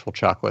band Sexual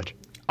Chocolate.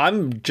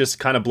 I'm just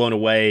kind of blown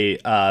away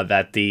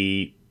that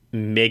the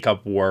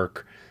makeup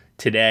work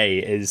today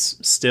is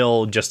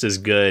still just as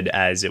good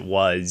as it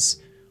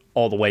was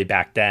all the way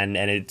back then,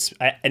 and it's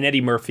an Eddie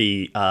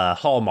Murphy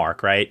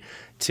hallmark, right?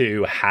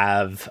 To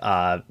have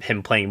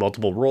him playing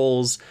multiple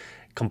roles,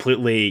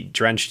 completely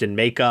drenched in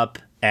makeup,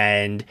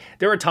 and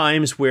there are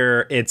times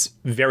where it's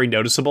very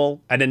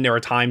noticeable, and then there are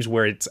times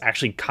where it's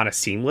actually kind of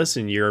seamless,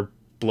 and you're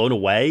blown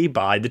away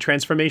by the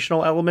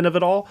transformational element of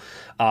it all.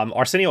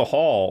 Arsenio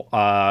Hall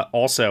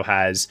also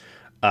has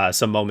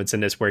some moments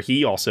in this where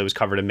he also is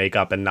covered in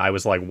makeup, and I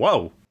was like,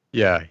 whoa.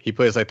 Yeah, he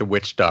plays like the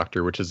witch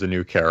doctor, which is a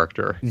new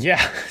character.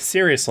 Yeah,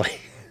 seriously.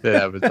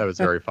 that was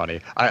very funny.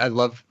 I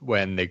love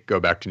when they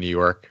go back to New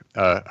York,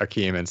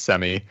 Hakeem and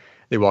Semi,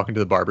 they walk into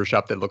the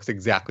barbershop that looks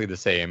exactly the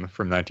same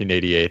from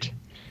 1988.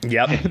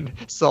 Yep. And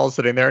Saul's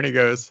sitting there and he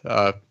goes,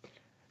 Kunta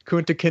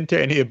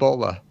Kinte and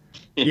Ebola.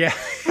 Yeah.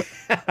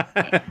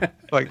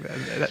 Like,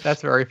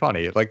 that's very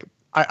funny. Like,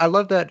 I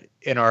love that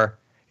in our,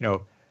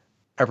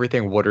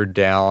 everything watered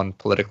down,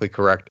 politically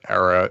correct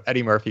era,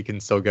 Eddie Murphy can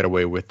still get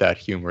away with that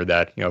humor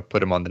that,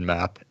 put him on the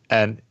map.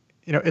 And,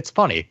 it's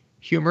funny.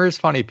 Humor is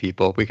funny,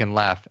 people. We can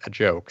laugh at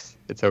jokes.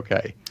 It's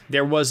okay.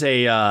 There was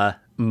a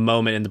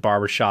moment in the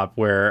barbershop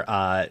where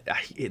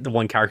the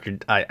one character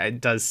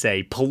does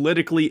say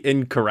politically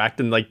incorrect,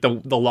 and like the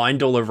line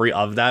delivery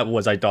of that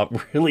was, I thought,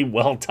 really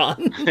well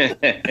done.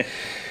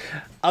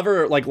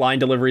 Other like line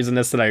deliveries in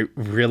this that I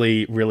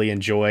really, really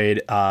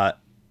enjoyed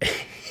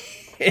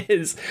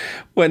is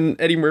when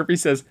Eddie Murphy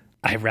says,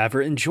 I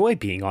rather enjoy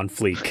being on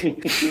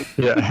fleek.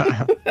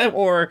 Yeah.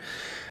 Or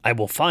I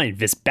will find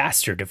this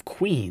bastard of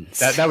Queens.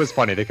 That was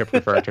funny. They kept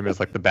referring to him as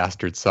like the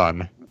bastard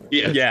son.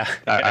 Yeah.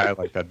 I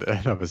like that.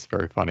 That was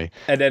very funny.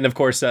 And then, of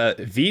course,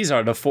 these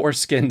are the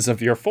foreskins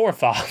of your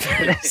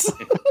forefathers.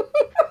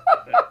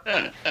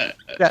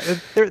 Yeah,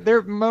 there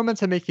are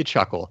moments that make you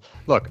chuckle.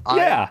 Look,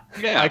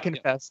 I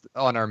confessed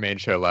on our main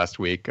show last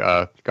week,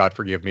 God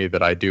forgive me,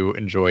 that I do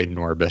enjoy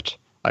Norbit.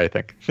 I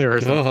think there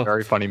are some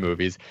very funny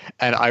movies,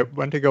 and I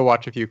went to go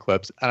watch a few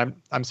clips, and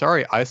I'm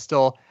sorry, I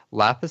still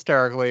laugh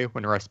hysterically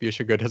when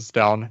Rasputia goes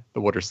down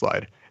the water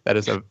slide. That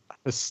is a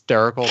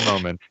hysterical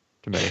moment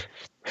to me.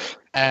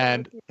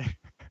 And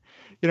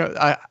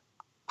I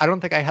don't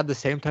think I had the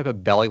same type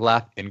of belly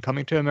laugh in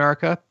Coming to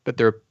America, but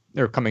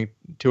they're Coming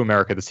to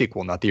America, the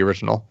sequel, not the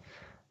original.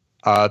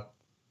 But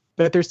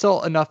there's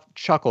still enough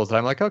chuckles that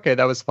I'm like, okay,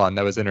 that was fun,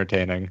 that was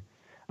entertaining.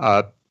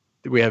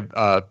 We have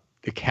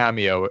the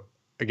cameo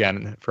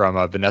again from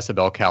Vanessa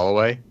Bell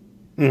Calloway.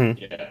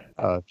 Mm-hmm. Yeah.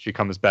 She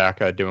comes back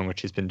doing what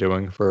she's been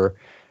doing for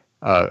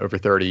over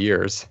 30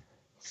 years.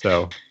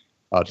 So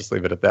I'll just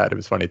leave it at that. It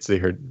was funny to see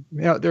her.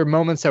 There are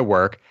moments at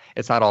work.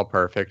 It's not all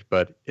perfect,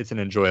 but it's an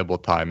enjoyable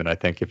time. And I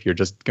think if you're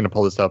just going to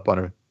pull this up on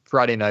a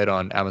Friday night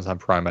on Amazon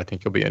Prime, I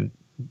think you'll be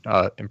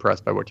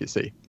impressed by what you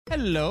see.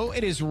 Hello,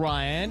 it is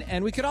Ryan,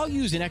 and we could all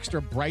use an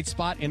extra bright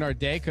spot in our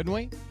day, couldn't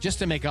we? Just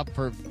to make up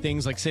for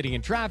things like sitting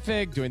in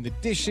traffic, doing the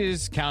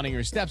dishes, counting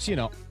your steps,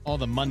 all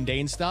the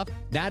mundane stuff.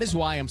 That is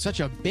why I'm such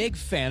a big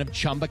fan of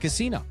Chumba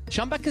Casino.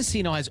 Chumba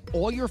Casino has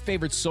all your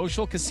favorite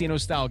social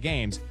casino-style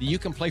games that you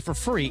can play for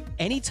free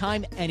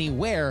anytime,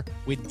 anywhere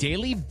with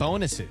daily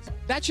bonuses.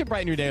 That should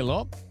brighten your day a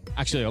little.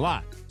 Actually, a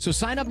lot. So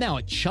sign up now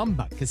at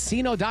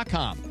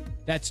ChumbaCasino.com.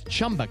 That's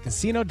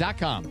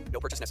ChumbaCasino.com. No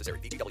purchase necessary.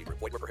 VGW Group.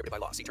 Void where prohibited by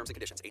law. See terms and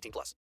conditions.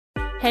 18+.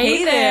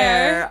 Hey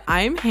there!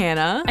 I'm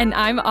Hannah. And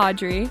I'm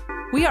Audrey.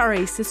 We are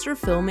a sister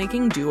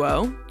filmmaking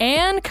duo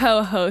and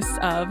co-hosts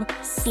of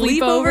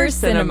Sleepover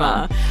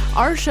Cinema,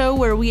 our show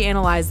where we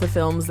analyze the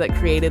films that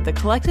created the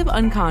collective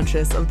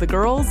unconscious of the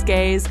girls,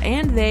 gays,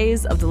 and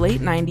theys of the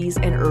late 90s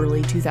and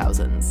early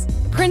 2000s.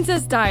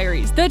 Princess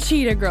Diaries, The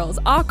Cheetah Girls,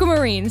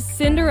 Aquamarine,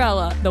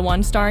 Cinderella, the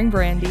one starring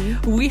Brandy.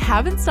 We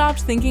haven't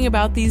stopped thinking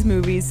about these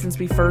movies since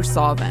we first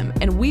saw them,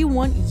 and we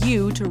want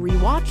you to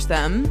rewatch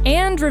them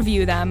and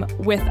review them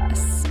with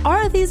us.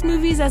 Are these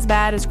movies as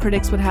bad as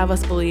critics would have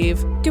us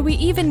believe? Do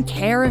we even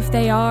care if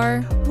they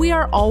are? We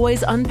are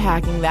always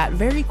unpacking that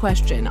very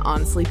question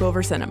on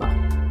Sleepover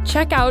Cinema.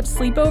 Check out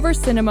Sleepover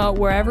Cinema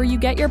wherever you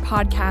get your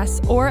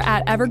podcasts or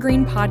at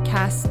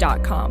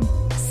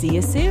evergreenpodcasts.com. See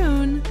you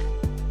soon.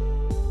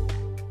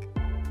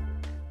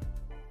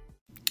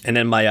 And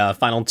then my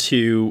final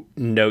two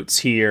notes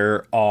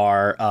here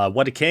are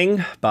What a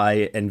King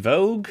by En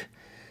Vogue.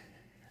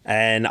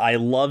 And I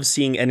love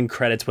seeing end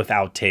credits with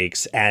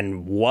outtakes.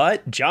 And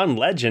what? John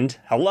Legend.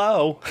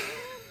 Hello.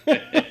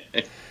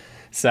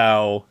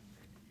 So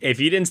if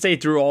you didn't stay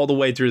through all the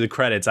way through the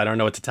credits, I don't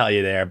know what to tell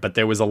you there. But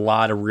there was a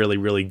lot of really,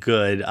 really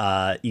good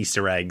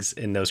Easter eggs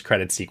in those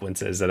credit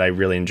sequences that I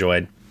really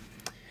enjoyed.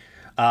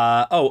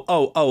 And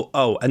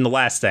the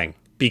last thing,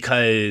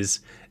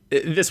 because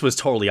this was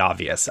totally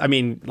obvious. I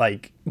mean,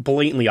 like,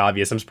 blatantly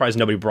obvious. I'm surprised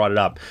nobody brought it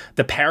up.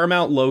 The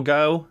Paramount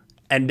logo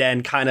and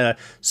then kind of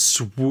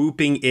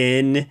swooping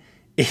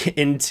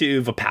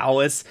into the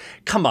palace.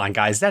 Come on,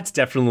 guys. That's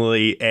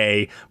definitely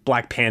a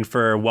Black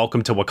Panther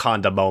Welcome to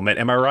Wakanda moment.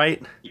 Am I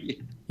right?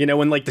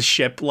 When like the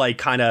ship like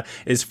kind of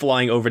is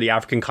flying over the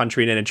African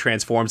country and then it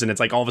transforms and it's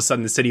like all of a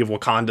sudden the city of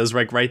Wakanda's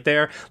right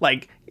there.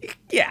 Like,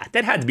 yeah,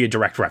 that had to be a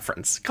direct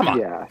reference. Come on.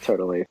 Yeah,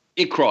 totally.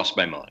 It crossed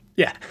my mind.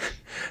 Yeah.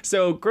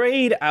 So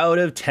grade out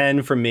of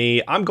 10 for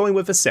me, I'm going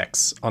with a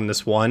 6 on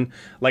this one.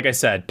 Like I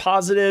said,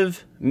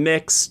 positive,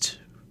 mixed,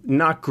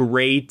 not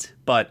great,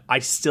 but I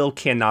still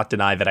cannot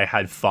deny that I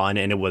had fun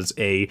and it was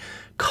a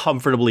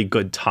comfortably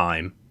good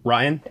time.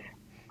 Ryan?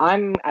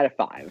 I'm at a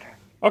 5.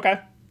 Okay.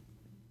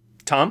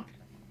 Tom?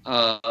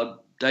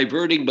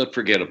 Diverting but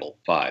forgettable.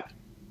 5.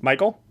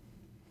 Michael?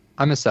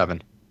 I'm a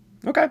 7.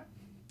 Okay.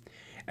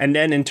 And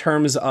then in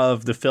terms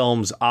of the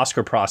film's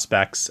Oscar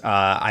prospects,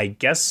 I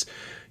guess,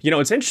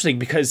 it's interesting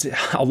because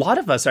a lot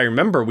of us, I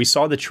remember we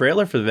saw the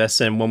trailer for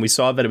this, and when we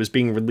saw that it was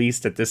being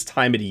released at this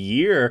time of the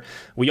year,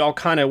 we all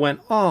kind of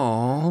went,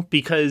 oh,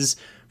 because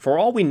for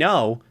all we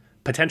know,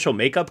 potential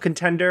makeup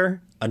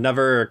contender,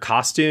 another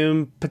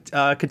costume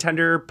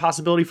contender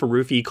possibility for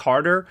Ruthie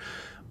Carter.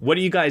 What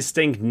do you guys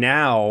think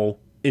now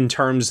in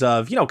terms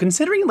of,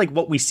 considering like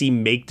what we see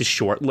make the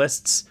short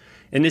lists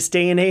in this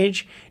day and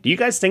age? Do you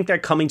guys think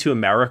that Coming to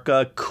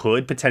America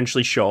could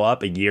potentially show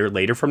up a year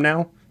later from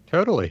now?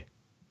 Totally.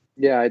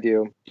 Yeah, I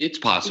do. It's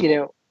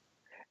possible.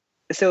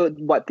 So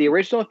what, the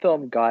original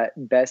film got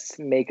best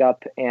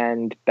makeup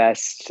and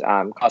best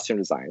costume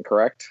design,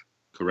 correct?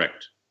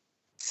 Correct.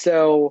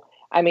 So,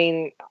 I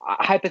mean,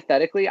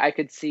 hypothetically, I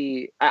could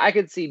see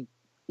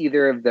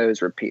either of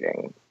those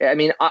repeating. I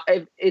mean,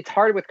 it's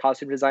hard with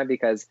costume design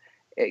because,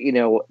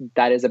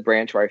 that is a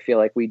branch where I feel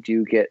like we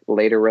do get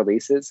later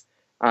releases.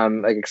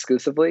 like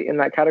exclusively in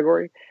that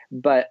category.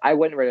 But I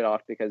wouldn't write it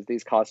off because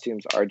these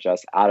costumes are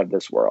just out of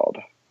this world.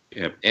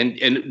 Yeah, and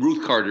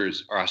Ruth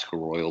Carter's Oscar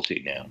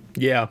royalty now.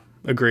 Yeah,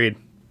 agreed.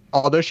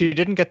 Although she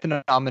didn't get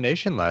the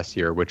nomination last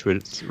year, which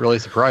was really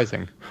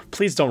surprising.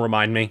 Please don't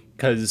remind me,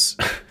 because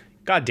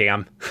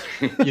goddamn.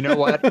 You know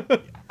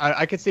what?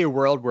 I could see a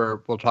world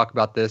where we'll talk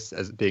about this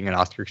as being an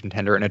Oscar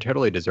contender, and it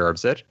totally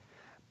deserves it.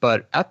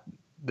 But at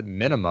the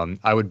minimum,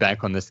 I would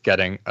bank on this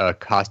getting a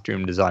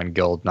Costume Design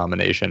Guild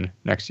nomination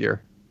next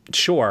year.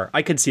 Sure,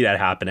 I could see that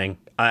happening.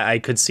 I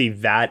could see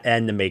that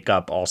and the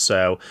makeup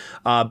also.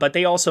 But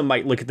they also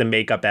might look at the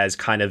makeup as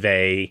kind of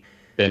a...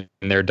 Been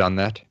there, done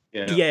that.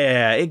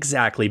 Yeah,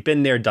 exactly.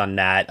 Been there, done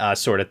that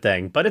sort of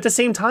thing. But at the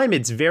same time,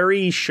 it's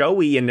very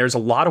showy and there's a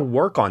lot of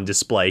work on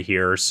display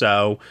here.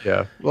 So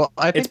yeah, well,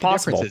 I think it's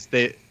possible. The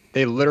difference is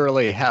they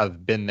literally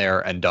have been there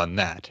and done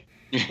that.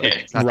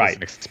 It's not just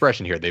an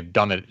expression here. They've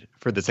done it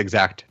for this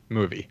exact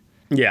movie.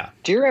 Yeah.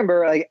 Do you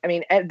remember,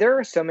 there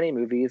are so many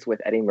movies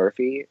with Eddie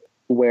Murphy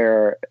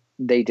where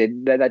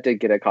that did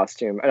get a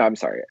costume. Oh, I'm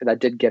sorry, that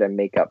did get a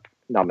makeup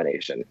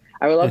nomination.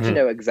 I would love to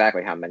know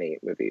exactly how many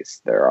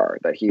movies there are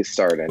that he's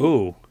starred in.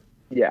 Ooh.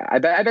 Yeah, I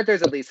bet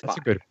there's at least 5. That's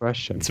a good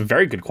question. It's a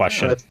very good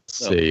question. Let's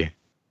see.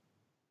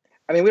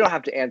 I mean, we don't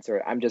have to answer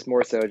it. I'm just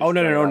more so. Oh,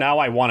 no. Now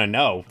I want to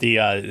know.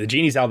 The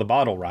genie's out of the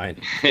bottle,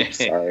 Ryan.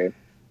 Sorry.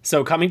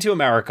 So, Coming to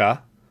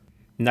America,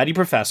 Nutty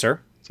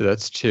Professor. So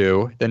that's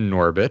 2. Then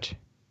Norbit.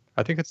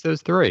 I think it's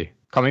those 3.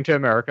 Coming to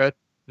America,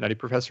 Nutty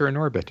Professor, and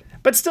Norbit.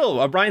 But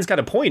still, Ryan's got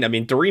a point. I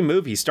mean, 3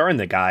 movies starring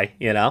the guy,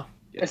 you know?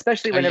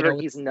 Especially whenever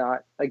he's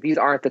not, these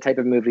aren't the type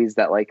of movies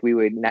that, we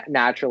would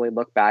naturally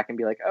look back and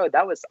be like, oh,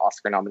 that was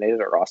Oscar nominated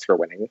or Oscar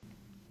winning.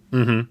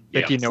 Mm-hmm.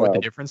 But do you know what the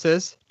difference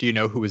is? Do you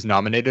know who was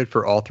nominated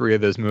for all 3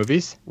 of those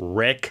movies?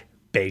 Rick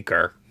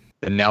Baker.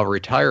 The now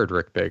retired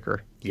Rick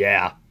Baker.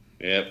 Yeah.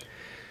 Yep.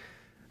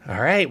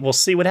 All right, we'll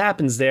see what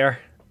happens there.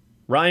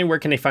 Ryan, where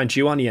can they find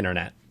you on the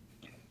internet?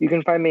 You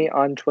can find me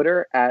on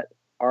Twitter at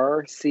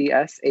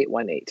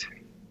RCS818.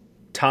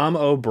 Tom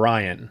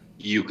O'Brien.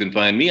 You can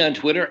find me on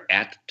Twitter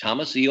at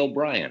Thomas E.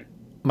 O'Brien.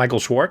 Michael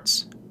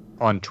Schwartz.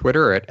 On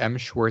Twitter at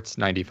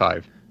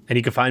mschwartz95. And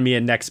you can find me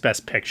at Next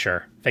Best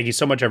Picture. Thank you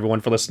so much,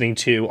 everyone, for listening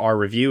to our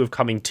review of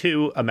Coming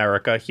to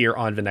America here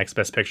on the Next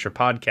Best Picture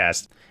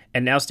podcast.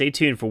 And now stay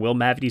tuned for Will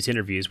Mavity's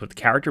interviews with the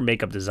character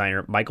makeup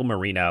designer Michael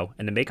Marino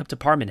and the makeup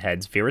department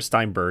heads Vera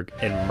Steinberg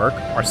and Mirk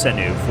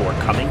Arsenu for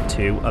Coming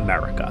to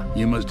America.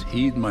 You must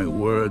heed my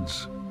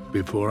words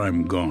before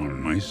I'm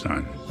gone, my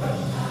son.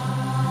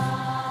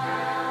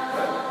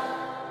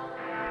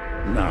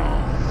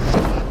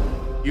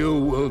 Now, you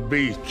will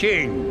be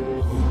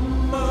king.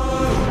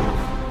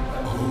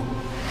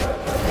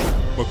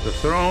 But the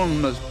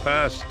throne must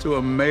pass to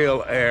a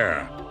male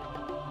heir.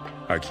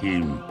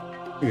 Hakim,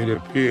 it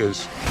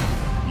appears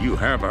you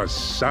have a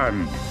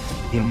son.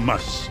 He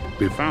must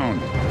be found.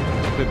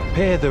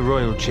 Prepare the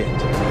royal jet.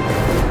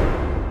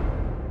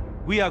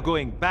 We are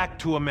going back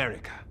to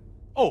America.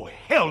 Oh,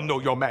 hell no,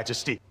 Your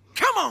Majesty.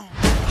 Come on!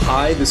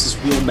 Hi, this is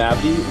Will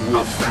Mavity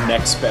with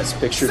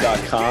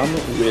NextBestPicture.com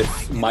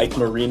with Mike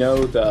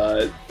Marino,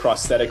 the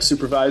prosthetic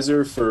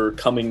supervisor for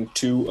Coming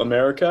to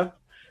America.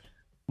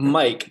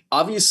 Mike,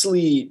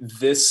 obviously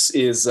this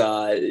is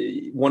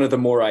one of the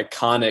more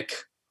iconic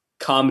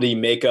comedy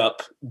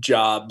makeup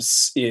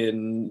jobs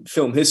in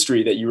film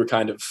history that you were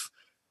kind of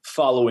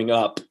following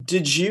up.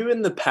 Did you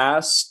in the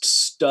past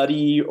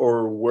study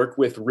or work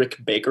with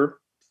Rick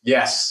Baker?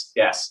 Yes,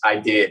 I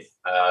did.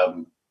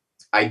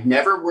 I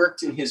never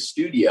worked in his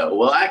studio.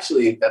 Well,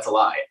 actually, that's a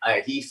lie.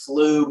 He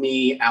flew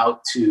me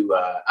out to,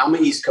 I'm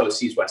East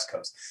Coast, he's West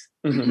Coast.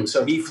 Mm-hmm.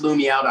 So he flew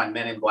me out on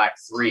Men in Black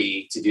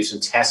 3 to do some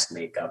test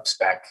makeups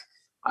back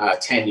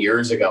 10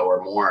 years ago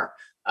or more.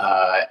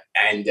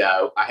 And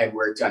I had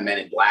worked on Men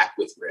in Black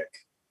with Rick,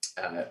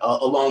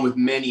 along with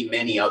many,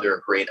 many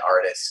other great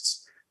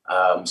artists.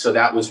 So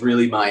that was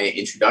really my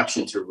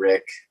introduction to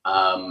Rick.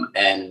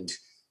 And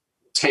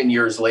 10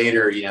 years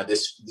later,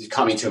 this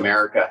Coming to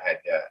America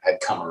had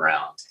come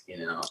around,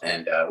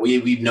 and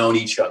we've known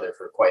each other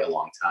for quite a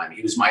long time.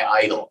 He was my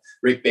idol.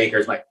 Rick Baker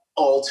is my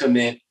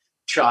ultimate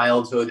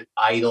childhood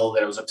idol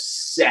that I was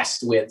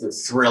obsessed with, the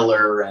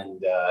Thriller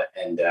and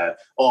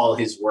all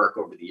his work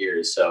over the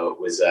years. So it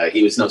was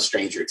he was no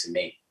stranger to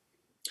me.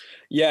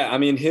 Yeah, I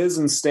mean, his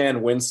and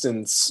Stan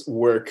Winston's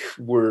work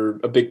were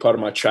a big part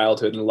of my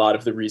childhood and a lot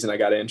of the reason I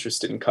got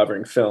interested in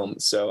covering film.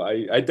 So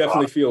I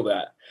definitely feel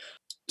that.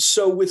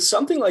 So with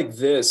something like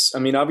this, I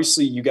mean,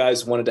 obviously you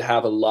guys wanted to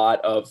have a lot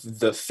of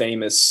the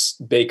famous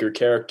Baker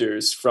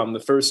characters from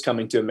the first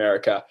Coming to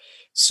America.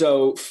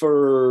 So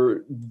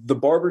for the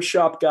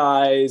Barbershop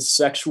Guys,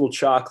 Sexual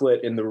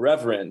Chocolate, and the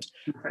Reverend,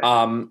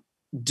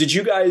 did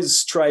you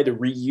guys try to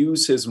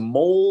reuse his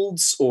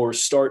molds or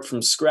start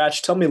from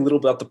scratch? Tell me a little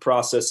about the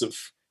process of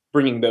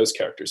bringing those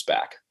characters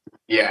back.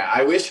 Yeah,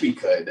 I wish we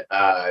could.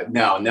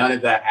 No, none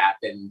of that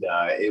happened.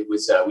 It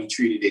was we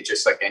treated it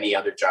just like any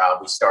other job.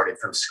 We started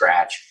from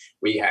scratch.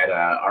 We had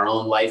our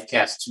own life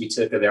casts. We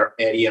took of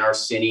Eddie and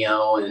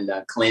Arsenio and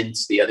Clint,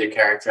 the other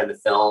character in the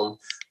film,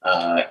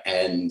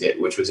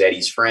 which was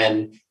Eddie's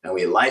friend, and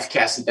we life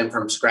casted them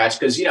from scratch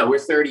because we're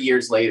 30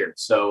 years later,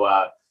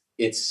 so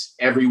it's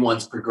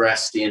everyone's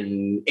progressed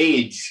in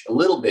age a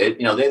little bit.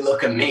 They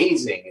look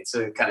amazing. It's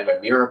a kind of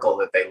a miracle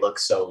that they look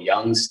so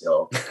young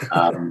still.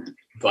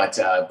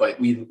 But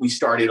we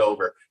started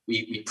over.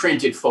 We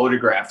printed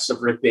photographs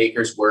of Rick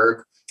Baker's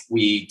work.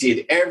 We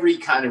did every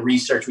kind of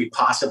research we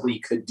possibly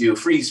could do,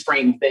 freeze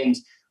frame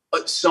things,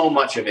 so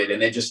much of it,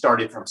 and it just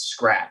started from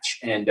scratch.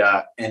 And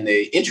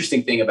the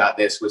interesting thing about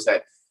this was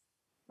that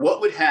what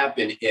would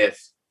happen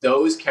if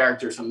those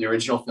characters from the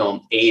original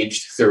film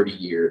aged 30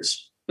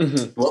 years?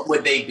 Mm-hmm. What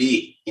would they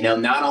be?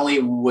 Not only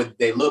would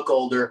they look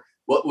older,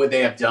 what would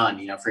they have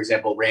done? For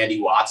example,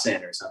 Randy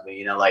Watson or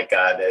something, like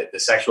the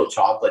sexual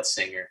chocolate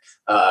singer.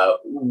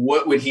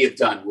 What would he have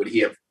done? Would he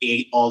have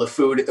ate all the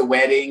food at the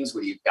weddings?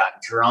 Would he have gotten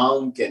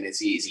drunk? And is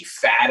he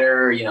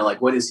fatter?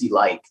 What is he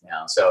like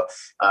now? So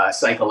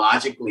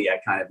psychologically, I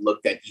kind of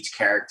looked at each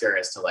character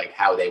as to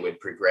how they would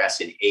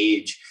progress in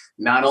age,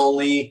 not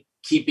only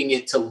keeping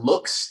it to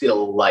look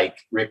still like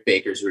Rick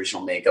Baker's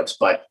original makeups,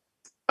 but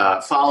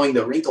following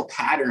the wrinkle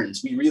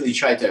patterns. We really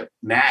tried to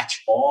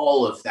match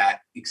all of that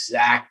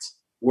exact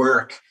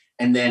work,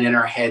 and then in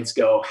our heads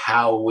go,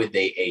 how would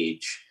they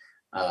age?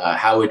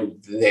 How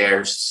would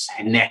their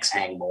necks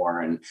hang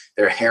more and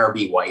their hair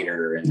be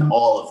whiter and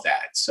all of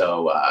that?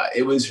 So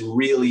it was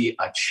really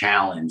a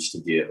challenge to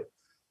do.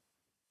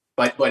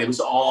 But it was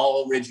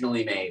all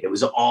originally made. It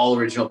was all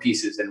original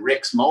pieces. And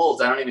Rick's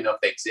molds, I don't even know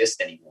if they exist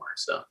anymore.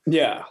 So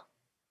yeah.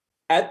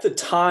 At the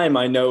time,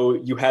 I know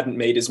you hadn't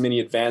made as many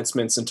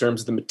advancements in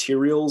terms of the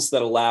materials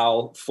that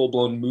allow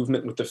full-blown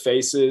movement with the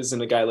faces.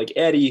 And a guy like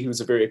Eddie,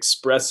 who's a very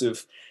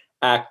expressive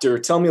actor,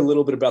 tell me a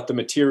little bit about the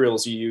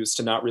materials you used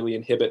to not really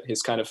inhibit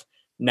his kind of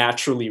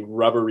naturally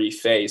rubbery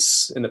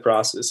face in the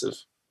process of.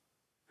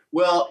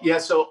 Well, yeah,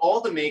 so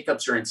all the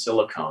makeups are in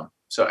silicone.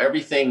 So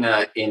everything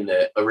in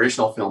the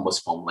original film was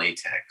foam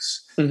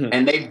latex. Mm-hmm.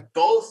 And they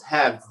both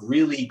have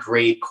really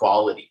great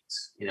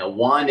qualities.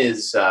 One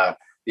is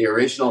the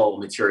original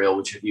material,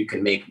 which you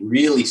can make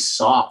really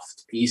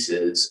soft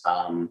pieces,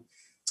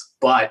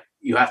 but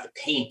you have to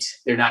paint.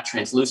 They're not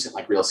translucent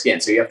like real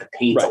skin. So you have to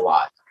paint a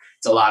lot.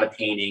 It's a lot of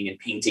painting and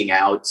painting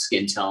out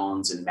skin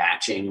tones and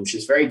matching, which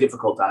is very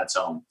difficult on its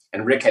own.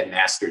 And Rick had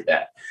mastered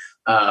that.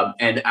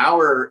 And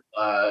our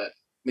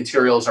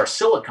materials are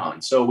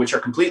silicone, which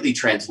are completely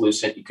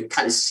translucent. You can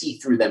kind of see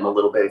through them a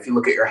little bit. If you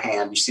look at your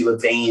hand, you see the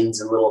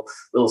veins and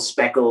little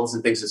speckles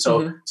and things.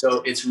 So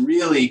it's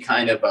really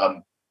kind of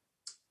a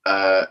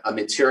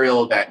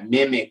material that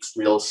mimics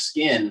real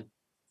skin,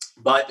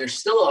 but there's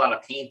still a lot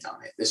of paint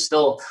on it. There's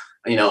still,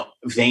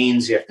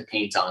 veins you have to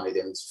paint on it,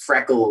 and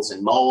freckles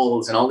and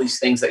moles and all these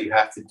things that you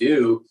have to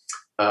do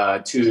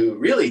to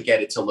really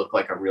get it to look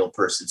like a real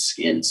person's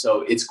skin.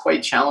 So it's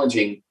quite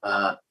challenging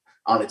on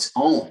its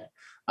own.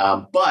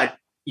 But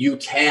you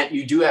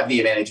do have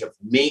the advantage of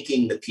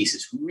making the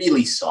pieces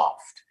really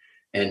soft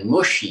and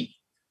mushy,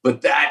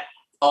 but that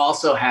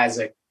also has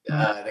the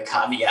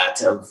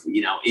caveat of,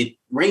 it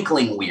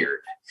wrinkling weird,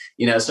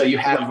 so you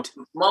have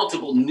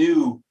multiple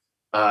new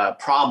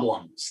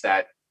problems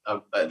that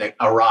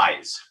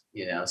arise,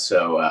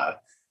 so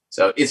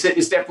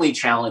it's definitely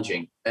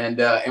challenging,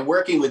 and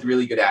working with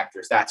really good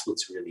actors. That's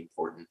what's really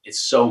important.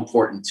 It's so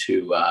important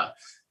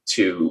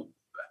to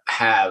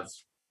have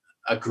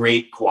a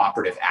great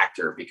cooperative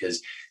actor,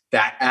 because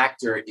that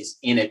actor is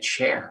in a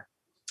chair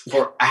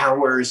for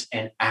hours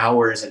and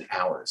hours and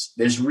hours.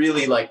 There's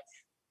really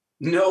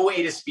no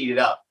way to speed it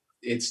up.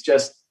 It's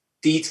just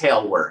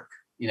detail work,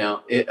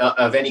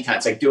 of any kind.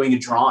 It's like doing a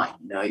drawing.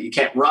 You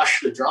can't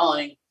rush the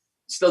drawing. You're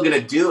still going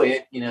to do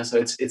it, so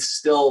it's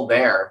still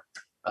there.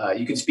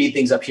 You can speed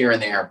things up here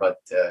and there, but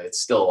it's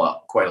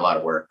still quite a lot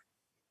of work.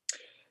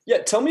 Yeah,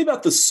 tell me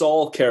about the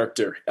Saul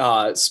character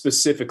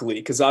specifically,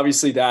 because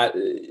obviously that,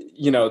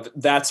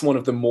 that's one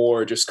of the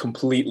more just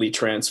completely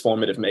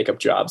transformative makeup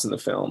jobs in the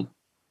film.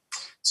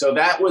 So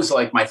that was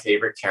my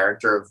favorite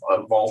character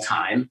of all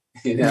time.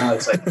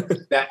 It's like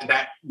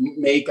that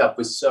makeup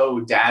was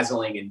so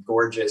dazzling and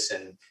gorgeous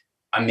and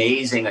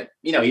amazing.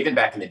 Even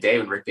back in the day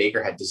when Rick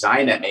Baker had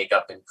designed that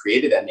makeup and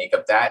created that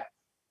makeup, that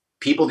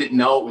people didn't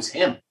know it was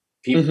him.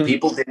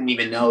 People didn't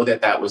even know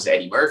that was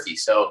Eddie Murphy.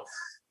 So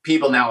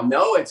people now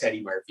know it's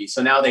Eddie Murphy.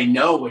 So now they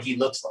know what he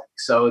looks like.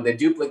 So the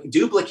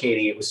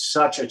duplicating it was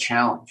such a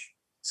challenge.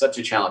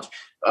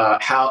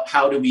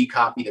 How do we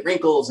copy the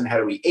wrinkles, and how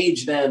do we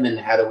age them, and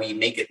how do we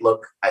make it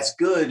look as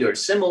good or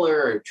similar,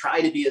 or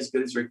try to be as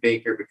good as Rick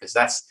Baker, because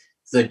that's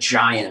the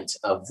giant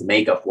of the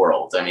makeup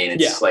world. I mean,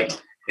 it's like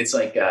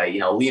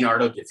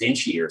Leonardo da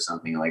Vinci or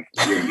something. Like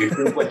you're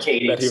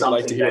duplicating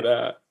something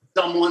that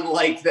someone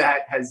like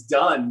that has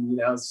done.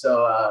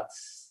 So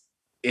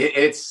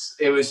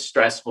it was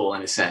stressful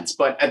in a sense,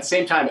 but at the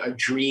same time, a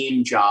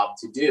dream job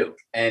to do.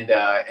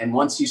 And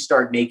once you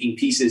start making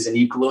pieces and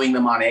you gluing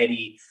them on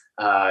Eddie,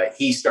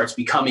 he starts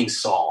becoming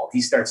Saul.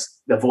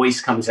 The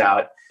voice comes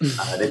out,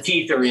 the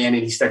teeth are in,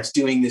 and he starts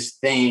doing this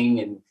thing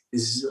and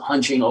is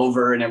hunching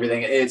over and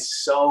everything.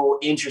 It's so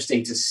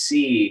interesting to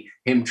see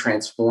him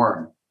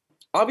transform.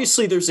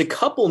 Obviously, there's a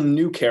couple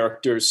new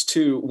characters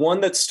too. One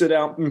that stood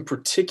out in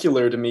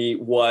particular to me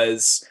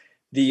was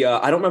the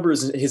I don't remember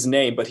his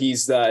name, but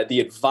he's the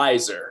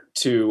advisor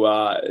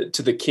to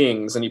the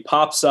kings, and he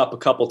pops up a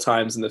couple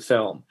times in the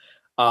film.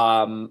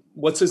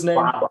 What's his name?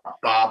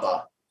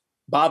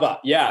 Baba.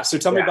 Yeah. So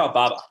tell me about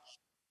Baba.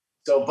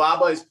 So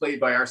Baba is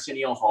played by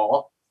Arsenio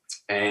Hall,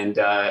 and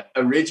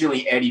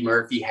originally Eddie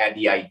Murphy had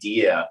the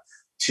idea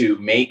to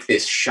make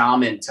this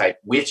shaman type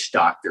witch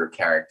doctor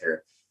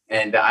character.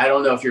 And I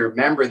don't know if you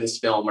remember this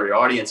film, or your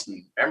audience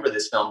remember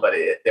this film, but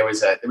there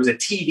was a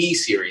TV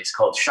series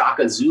called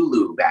Shaka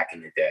Zulu back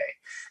in the day.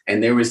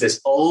 And there was this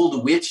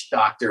old witch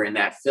doctor in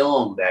that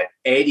film that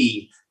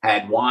Eddie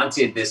had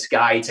wanted this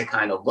guy to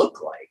kind of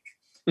look like.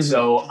 Mm-hmm.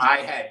 So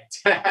I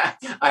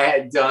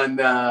had done,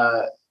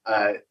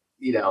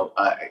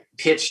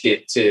 pitched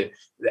it to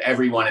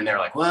everyone, and they're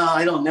like, well,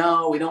 I don't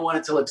know. We don't want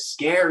it to look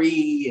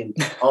scary and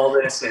all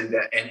this. And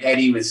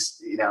Eddie was,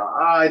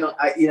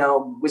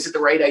 was it the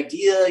right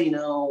idea?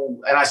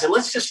 And I said,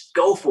 let's just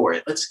go for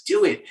it. Let's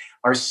do it.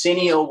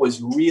 Arsenio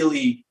was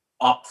really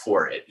up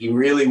for it. He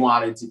really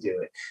wanted to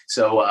do it.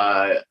 So,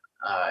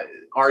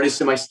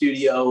 artists in my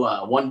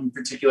studio, one in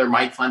particular,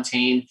 Mike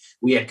Fontaine,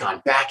 we had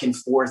gone back and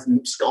forth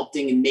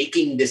sculpting and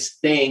making this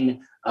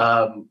thing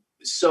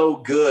so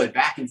good,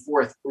 back and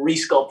forth,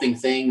 resculpting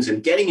things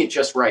and getting it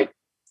just right.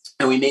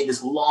 And we made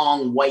this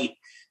long white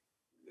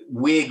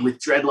wig with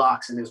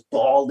dreadlocks, and it was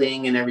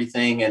balding and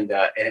everything. And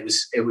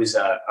it was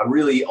a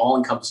really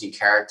all-encompassing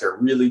character,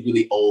 really,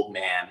 really old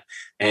man.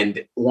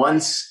 And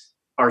once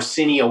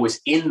Arsenio was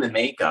in the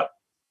makeup,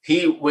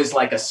 he was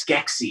like a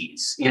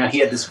Skeksis. He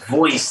had this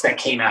voice that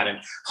came out and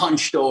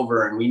hunched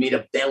over, and we made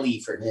a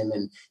belly for him.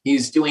 And he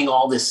was doing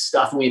all this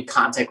stuff, and we had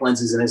contact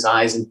lenses in his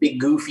eyes and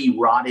big, goofy,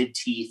 rotted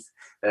teeth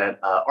that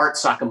Art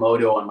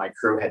Sakamoto and my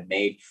crew had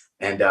made.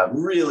 And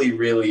really,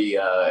 really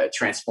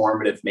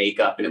transformative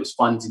makeup. And it was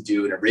fun to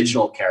do an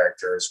original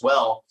character as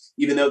well,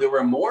 even though there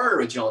were more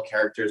original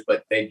characters,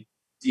 but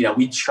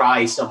we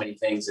try so many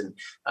things. And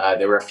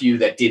there were a few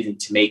that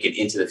didn't make it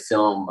into the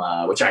film,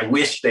 which I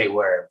wish they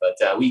were,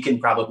 but we can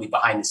probably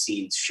behind the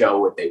scenes show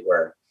what they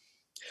were.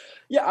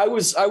 Yeah, I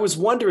was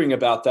wondering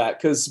about that,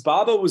 because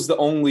Baba was the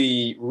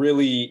only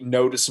really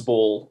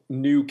noticeable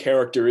new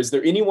character. Is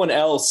there anyone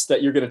else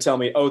that you're going to tell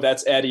me, oh,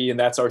 that's Eddie and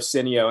that's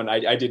Arsenio, and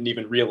I didn't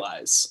even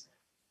realize?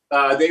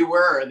 They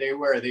were.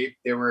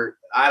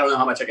 I don't know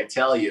how much I can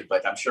tell you,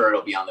 but I'm sure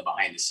it'll be on the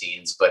behind the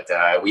scenes. But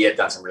we had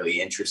done some really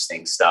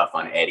interesting stuff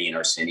on Eddie and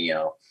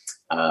Arsenio.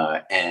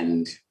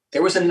 And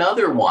there was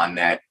another one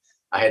that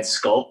I had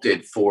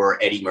sculpted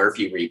for Eddie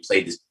Murphy, where he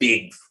played this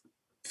big,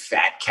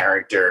 fat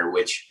character,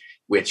 which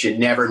it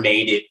never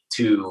made it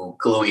to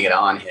gluing it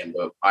on him.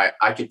 But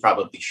I could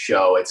probably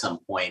show at some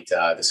point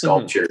the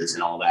sculptures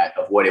and all that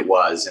of what it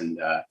was. And,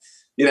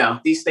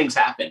 these things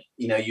happen.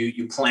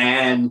 You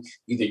plan,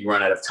 either you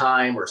run out of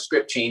time or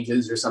script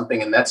changes or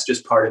something, and that's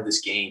just part of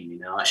this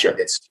game, Sure. And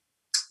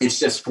it's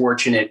just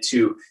fortunate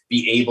to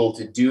be able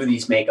to do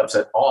these makeups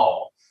at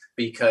all,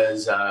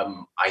 because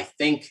I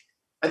think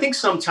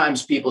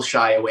sometimes people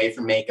shy away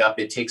from makeup.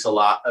 It takes a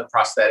lot of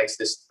prosthetics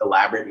this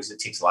elaborate, because it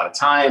takes a lot of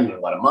time and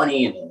a lot of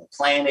money and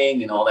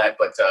planning and all that.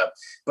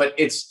 But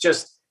it's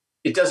just,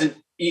 it doesn't.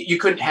 You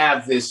couldn't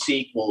have this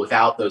sequel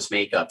without those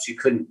makeups. You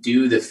couldn't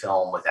do the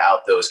film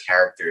without those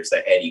characters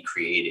that Eddie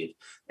created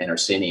and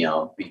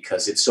Arsenio,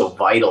 because it's so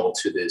vital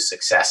to the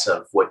success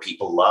of what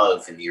people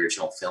love in the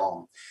original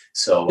film.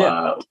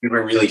 So we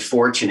were really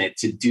fortunate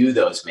to do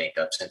those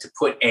makeups and to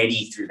put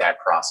Eddie through that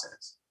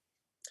process.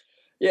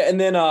 Yeah,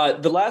 and then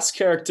the last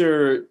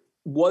character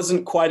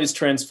wasn't quite as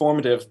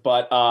transformative,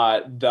 but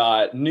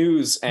the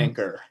news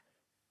anchor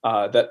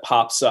that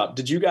pops up.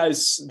 Did you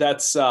guys,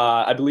 that's,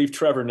 I believe,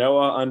 Trevor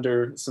Noah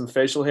under some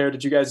facial hair.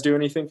 Did you guys do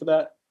anything for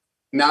that?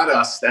 Not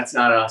us. That's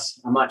not us.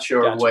 I'm not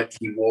sure what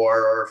he wore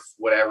or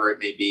whatever it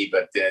may be,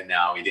 but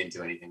no, we didn't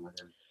do anything with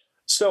him.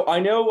 So I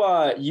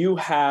know you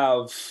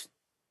have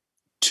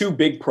two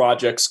big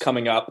projects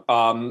coming up.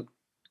 Can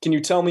you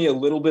tell me a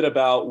little bit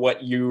about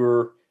what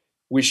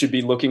we should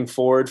be looking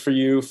forward for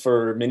you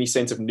for Many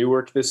Saints of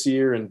Newark this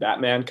year and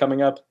Batman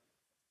coming up?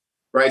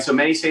 Right. So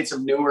Many Saints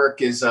of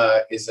Newark is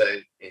a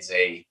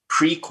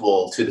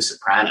prequel to The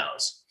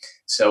Sopranos.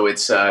 So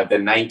it's the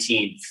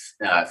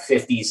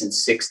 1950s and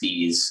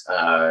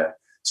 60s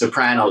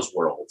Sopranos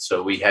world.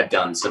 So we had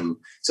done some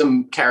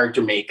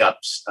character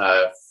makeups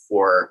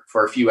for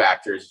a few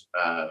actors.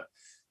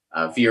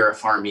 Vera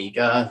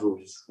Farmiga,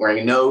 who's wearing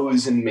a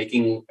nose and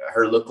making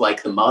her look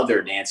like the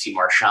mother, Nancy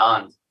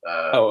Marchand.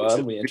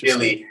 That'll be interesting.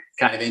 Really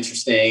kind of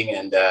interesting,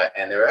 and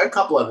there are a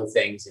couple other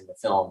things in the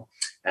film,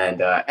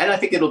 and I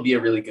think it'll be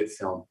a really good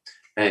film.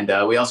 And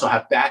we also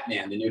have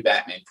Batman, the new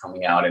Batman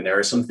coming out, and there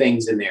are some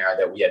things in there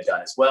that we had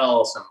done as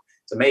well,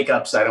 some some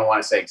makeup. So I don't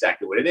want to say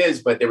exactly what it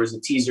is, but there was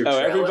a teaser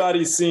trailer.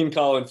 Everybody's seen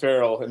Colin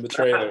Farrell in the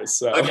trailers.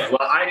 So. Okay,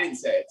 well, I didn't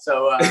say it.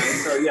 So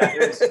yeah,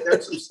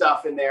 there's some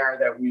stuff in there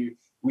that we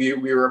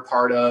were a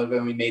part of,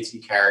 and we made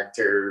some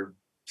character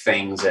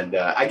things. And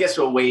I guess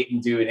we'll wait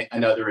and do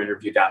another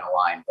interview down the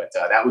line. But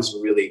that was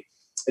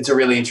it's a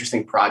really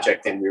interesting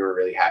project, and we were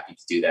really happy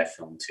to do that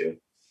film too.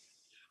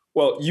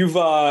 Well,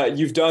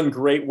 you've done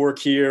great work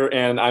here,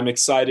 and I'm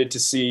excited to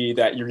see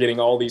that you're getting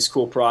all these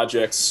cool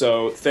projects.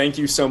 So thank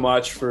you so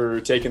much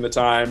for taking the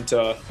time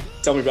to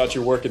tell me about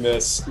your work in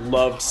this.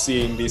 Loved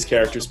seeing these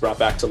characters brought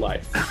back to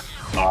life.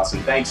 Awesome.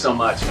 Thanks so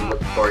much. I'm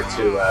looking forward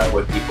to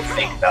what people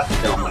think about the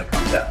film when it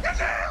comes out.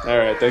 All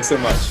right. Thanks so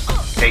much.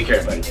 Take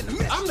care, buddy.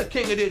 I'm the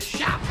king of this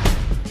shop.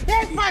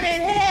 That's funny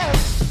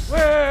as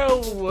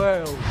hell.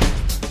 Well.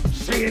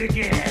 Say it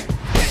again.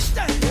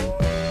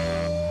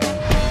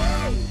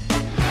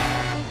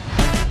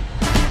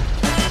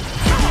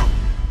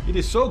 It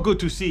is so good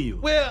to see you.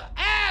 Well,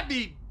 I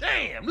be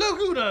damn. Look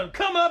who done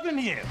come up in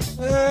here.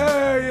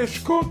 Hey, it's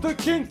Kunta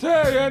Kinte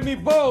and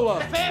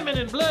Ebola. Famine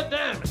and Blood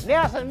Diamond.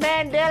 Nelson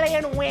Mandela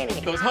and Winnie.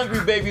 Those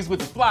hungry babies with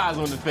the flies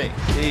on the face.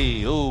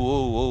 Hey,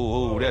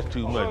 oh, that's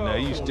too much now.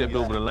 You stepped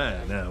over the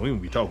line. Now, we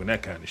won't be talking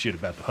that kind of shit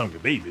about the hungry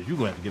babies. You're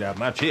going to have to get out of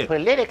my chair.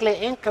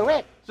 Politically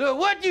incorrect. So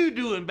what you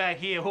doing back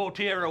here,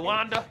 Hotel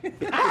Rwanda?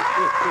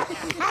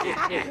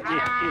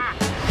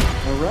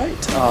 All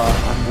right,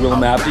 I'm Will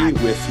Mappy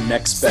with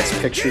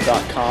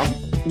NextBestPicture.com.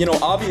 You know,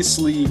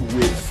 obviously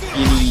with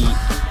any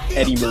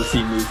Eddie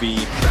Murphy movie,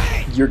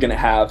 you're going to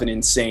have an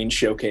insane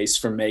showcase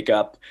for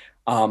makeup.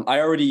 I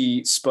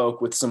already spoke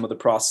with some of the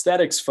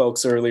prosthetics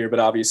folks earlier, but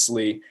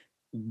obviously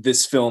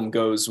this film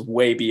goes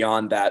way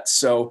beyond that.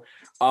 So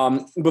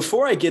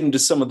before I get into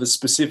some of the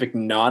specific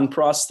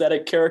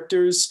non-prosthetic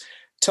characters,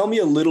 tell me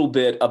a little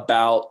bit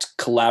about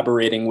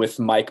collaborating with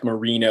Mike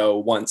Marino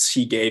once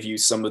he gave you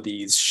some of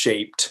these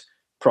shaped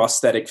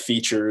prosthetic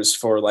features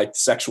for like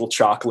Sexual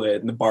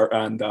Chocolate and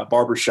the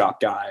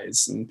Barbershop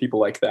Guys and people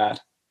like that.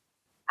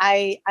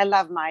 I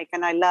love Mike,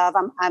 and I'm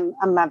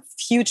a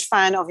huge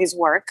fan of his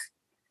work.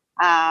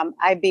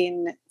 I've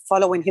been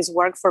following his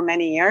work for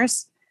many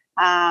years.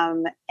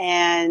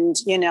 And,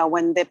 you know,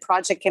 when the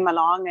project came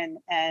along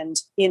and,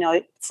 you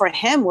know, for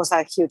him was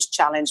a huge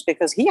challenge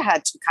because he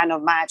had to kind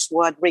of match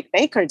what Rick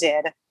Baker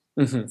did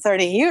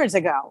 30 years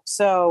ago.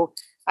 So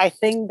I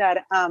think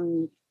that,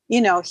 you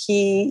know,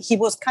 he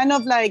was kind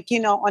of like, you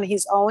know, on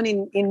his own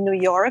in New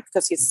York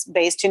because he's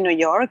based in New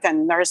York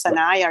and Nurse and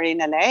I are in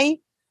LA.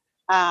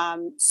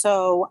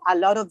 So a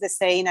lot of the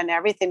saying and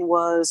everything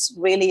was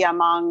really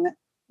among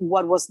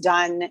what was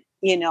done,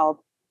 you know,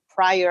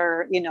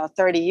 prior,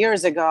 30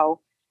 years ago,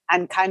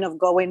 and kind of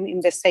going in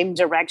the same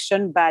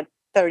direction, but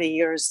 30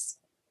 years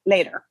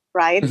later,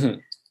 right?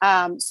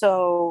 Mm-hmm.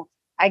 So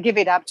I give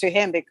it up to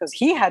him because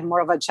he had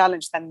more of a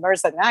challenge than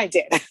Mercer and I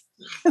did.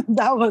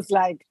 That was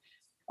like,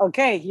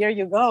 okay, here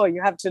you go.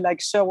 You have to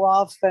like show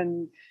off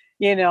and,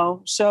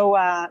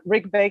 show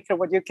Rick Baker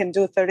what you can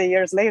do 30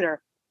 years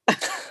later.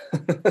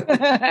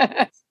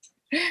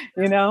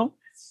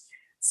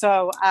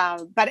 So,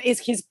 but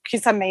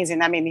he's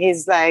amazing. I mean,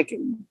 he's like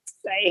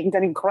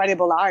an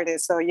incredible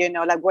artist. So,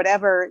 like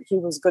whatever he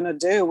was going to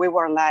do, we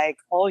were like,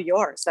 all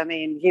yours. I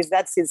mean,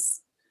 that's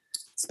his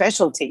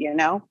specialty,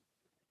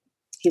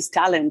 his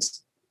talent.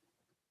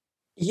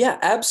 Yeah,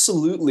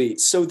 absolutely.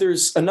 So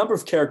there's a number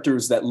of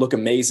characters that look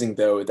amazing,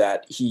 though,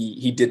 that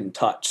he didn't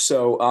touch.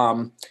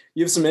 So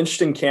you have some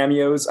interesting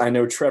cameos. I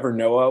know Trevor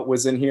Noah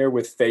was in here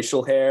with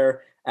facial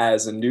hair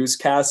as a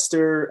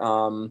newscaster.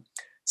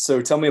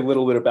 So tell me a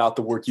little bit about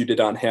the work you did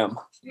on him.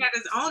 He had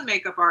his own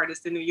makeup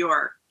artist in New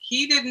York.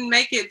 He didn't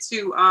make it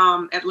to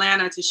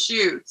Atlanta to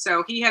shoot.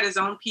 So he had his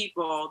own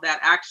people that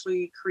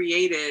actually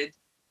created,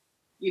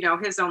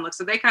 his own look.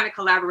 So they kind of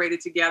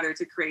collaborated together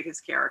to create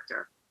his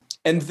character.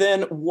 And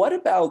then what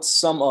about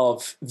some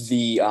of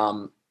the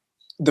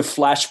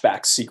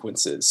flashback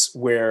sequences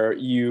where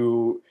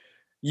you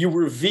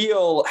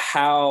reveal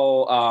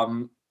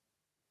how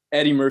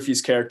Eddie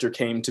Murphy's character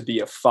came to be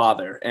a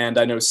father? And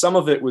I know some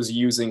of it was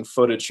using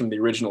footage from the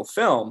original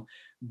film,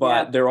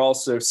 but there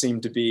also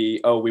seemed to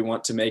be, we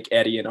want to make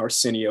Eddie and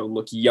Arsenio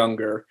look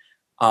younger.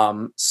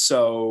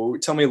 So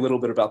tell me a little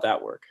bit about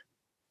that work.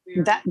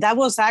 That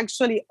was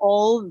actually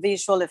all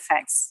visual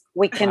effects.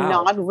 We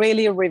cannot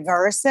really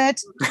reverse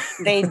it.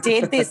 They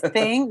did this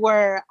thing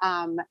where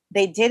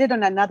they did it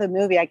on another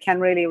movie. I can't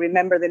really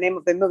remember the name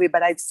of the movie,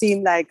 but I've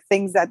seen like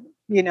things that,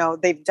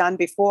 they've done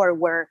before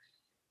where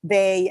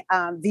they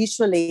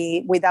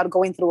visually, without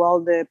going through all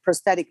the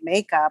prosthetic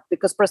makeup,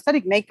 because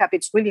prosthetic makeup,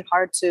 it's really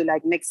hard to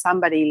like make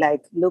somebody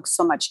like look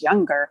so much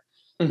younger,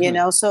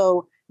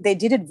 so they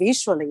did it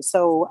visually.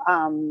 So,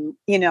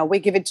 we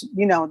give it,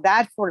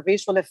 that for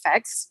visual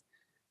effects.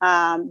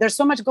 There's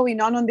so much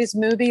going on this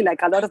movie.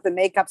 Like a lot of the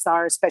makeups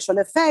are special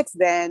effects.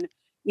 Then,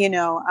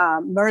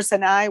 Merce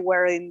and I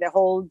were in the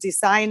whole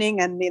designing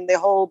and in the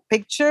whole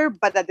picture.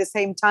 But at the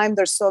same time,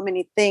 there's so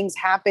many things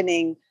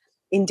happening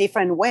in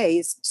different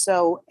ways.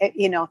 So,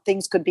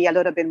 things could be a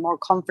little bit more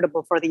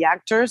comfortable for the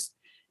actors.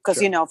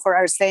 because Sure. for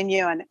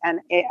Arsenio and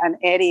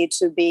Eddie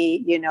to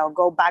be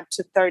go back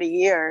to 30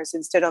 years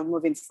instead of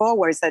moving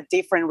forward is a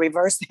different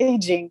reverse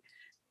aging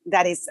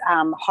that is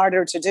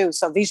harder to do.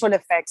 So visual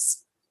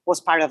effects was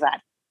part of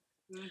that.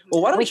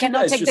 Well, why don't We you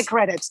cannot guys take the just-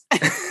 credit.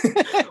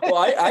 Well,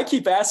 I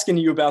keep asking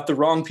you about the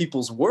wrong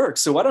people's work,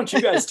 so why don't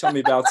you guys tell me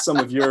about some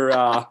of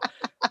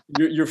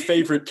your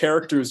favorite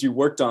characters you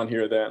worked on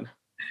here then?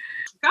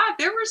 God,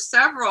 there were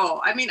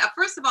several. I mean,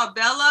 first of all,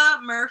 Bella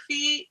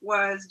Murphy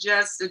was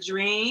just a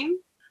dream.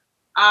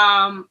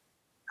 I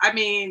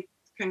mean,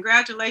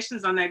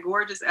 congratulations on that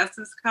gorgeous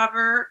Essence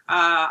cover.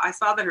 I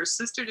saw that her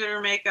sister did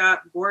her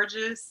makeup,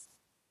 gorgeous.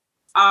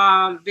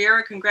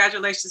 Vera,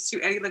 congratulations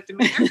to Eddie looked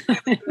amazing.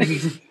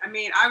 I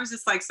mean, I was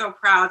just like so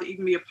proud to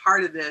even be a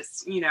part of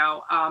this,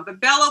 But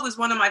Bella was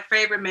one of my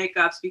favorite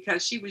makeups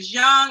because she was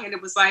young and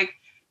it was like,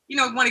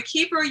 want to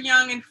keep her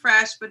young and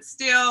fresh, but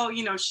still,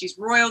 she's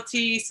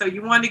royalty. So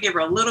you want to give her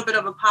a little bit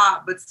of a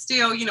pop, but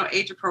still,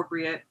 age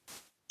appropriate.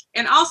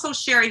 And also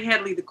Sherry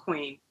Headley, the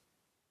queen.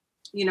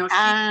 She was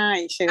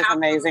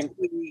amazing.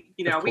 We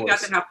got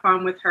to have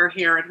fun with her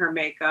hair and her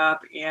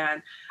makeup.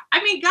 And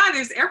I mean, God,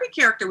 there's every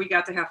character we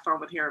got to have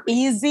fun with here.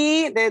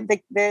 Easy,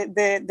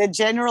 the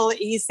General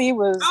Easy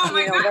was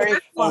very fun.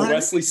 Oh,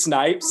 Wesley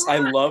Snipes, I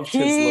loved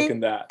his look in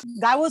that.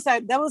 That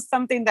was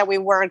something that we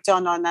worked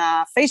on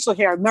facial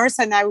hair. Merce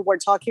and I were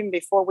talking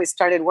before we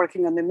started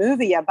working on the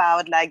movie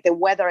about like the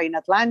weather in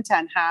Atlanta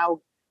and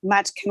how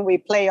much can we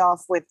play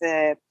off with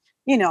the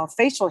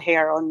facial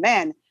hair on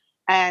men.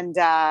 And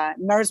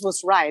Merce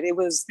was right. It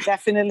was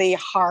definitely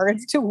hard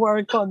to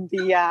work on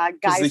the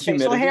guy's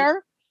facial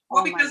hair.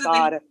 Well, because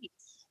of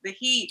the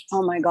heat.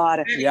 Oh my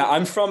God. Yeah,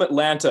 I'm from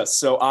Atlanta,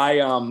 so I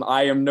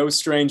am no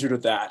stranger to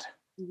that.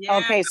 Yeah.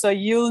 Okay, so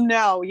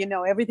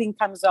everything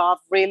comes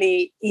off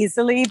really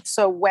easily.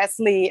 So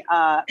Wesley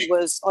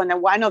was on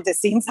one of the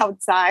scenes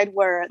outside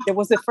where there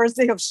was the first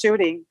day of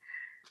shooting.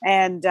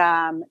 And,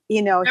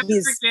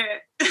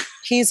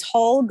 his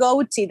whole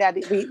goatee that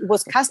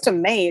was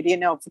custom made,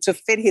 to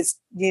fit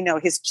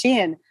his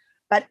chin.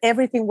 But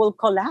everything will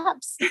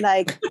collapse.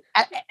 Like,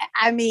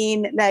 I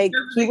mean, like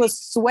he was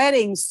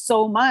sweating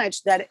so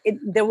much that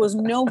there was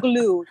no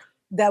glue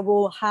that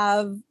will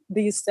have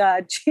this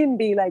chin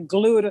be like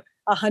glued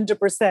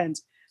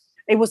 100%.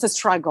 It was a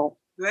struggle.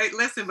 Wait,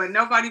 listen, but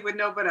nobody would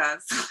know but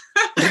us.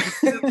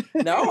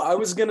 No, I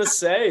was gonna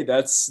say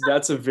that's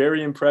a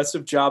very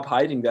impressive job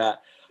hiding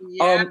that.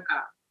 Yeah,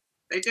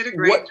 they did a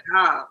great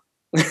job.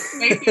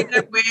 Stacey in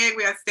that wig.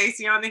 We had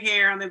Stacey on the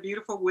hair on the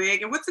beautiful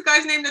wig. And what's the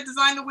guy's name that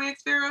designed the wig,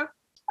 Sarah?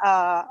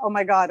 Oh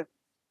my God.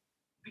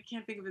 I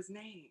can't think of his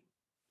name.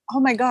 Oh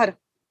my God.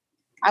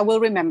 I will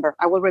remember.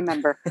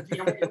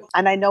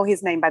 And I know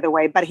his name, by the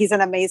way, but he's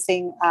an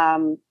amazing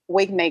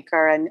wig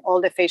maker and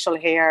all the facial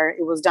hair,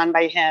 it was done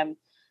by him.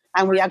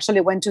 And we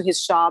actually went to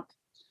his shop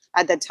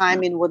at the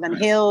time in Woodland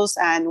Hills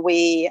and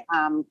we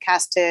he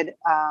casted,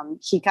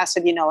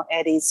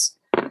 Eddie's,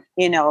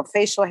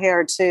 facial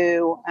hair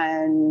too.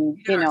 And,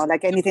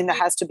 like anything that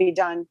has to be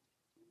done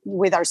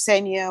with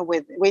Arsenio,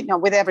 with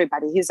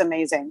everybody. He's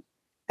amazing.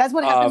 That's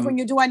what happens when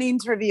you do an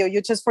interview.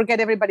 You just forget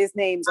everybody's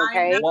names,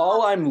 okay?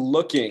 While I'm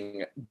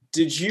looking,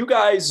 did you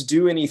guys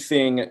do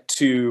anything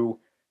to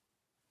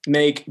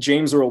make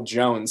James Earl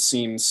Jones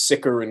seem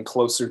sicker and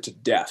closer to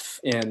death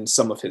in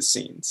some of his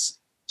scenes?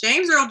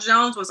 James Earl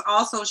Jones was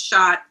also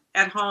shot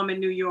at home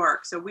in New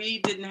York. So we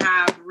didn't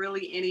have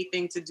really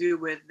anything to do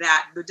with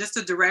that. But just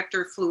the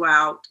director flew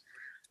out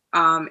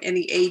and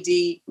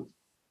the AD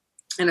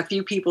and a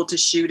few people to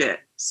shoot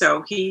it.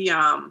 So he...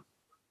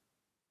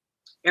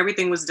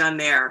 everything was done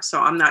there. So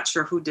I'm not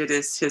sure who did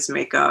his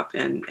makeup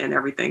and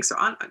everything. So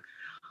I thought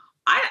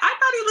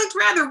he looked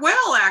rather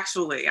well,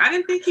 actually. I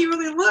didn't think he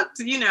really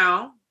looked,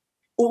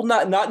 Well,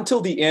 not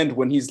until the end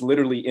when he's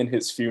literally in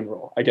his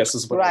funeral, I guess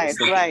is what I was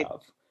thinking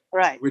of.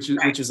 Right. Which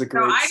is a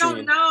great scene. I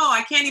don't know.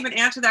 I can't even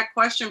answer that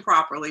question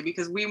properly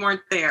because we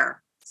weren't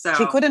there. So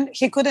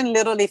he couldn't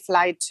literally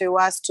fly to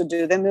us to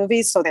do the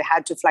movie, so they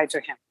had to fly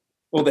to him.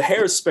 Well, the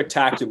hair is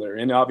spectacular,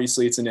 and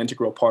obviously it's an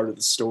integral part of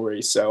the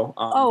story. So,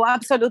 oh,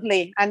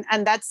 absolutely,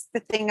 and that's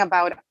the thing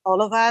about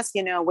all of us.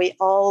 We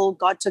all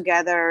got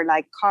together,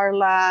 like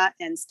Carla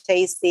and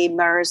Stacey,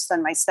 Merce,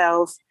 and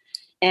myself,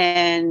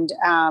 and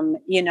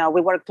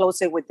we worked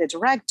closely with the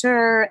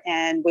director,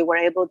 and we were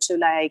able to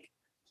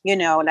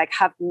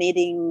have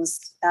meetings,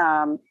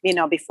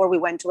 before we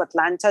went to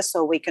Atlanta,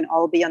 so we can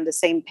all be on the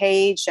same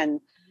page, and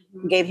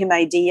gave him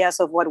ideas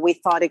of what we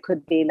thought it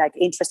could be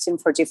interesting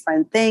for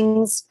different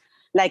things.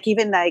 Like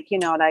even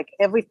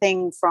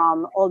everything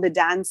from all the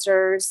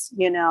dancers,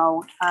 there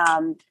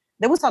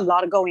was a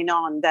lot going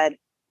on that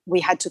we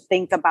had to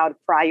think about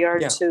prior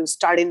to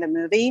starting the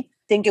movie.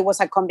 I think it was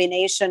a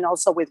combination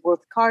also with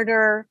Ruth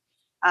Carter,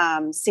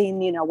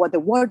 seeing, what the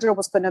wardrobe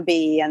was going to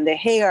be and the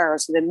hair,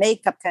 so the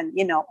makeup can,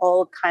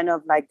 all kind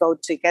of go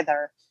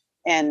together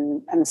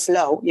and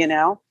flow,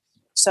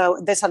 So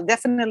there's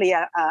definitely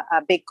a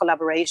big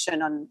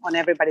collaboration on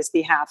everybody's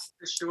behalf.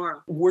 For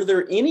sure. Were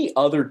there any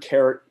other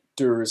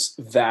characters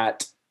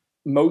that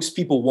most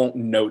people won't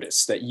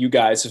notice that you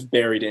guys have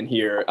buried in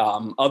here,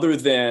 other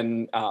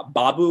than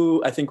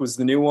Babu, I think was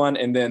the new one,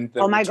 and then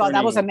oh my God,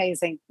 that was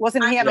amazing!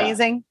 Wasn't he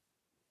amazing?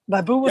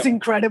 Babu was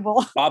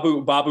incredible.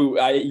 Babu.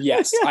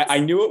 Yes, I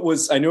knew it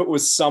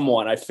was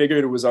someone. I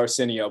figured it was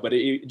Arsenio, but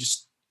it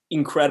just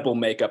incredible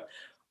makeup.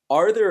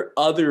 Are there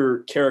other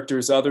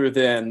characters other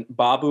than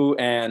Babu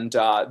and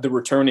the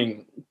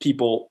returning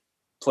people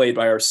played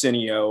by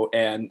Arsenio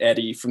and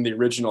Eddie from the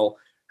original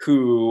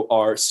who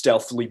are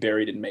stealthily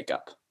buried in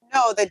makeup?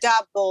 No, the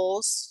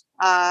doubles,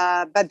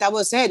 but that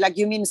was it. Like,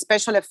 you mean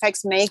special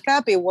effects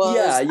makeup? It was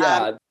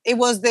it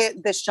was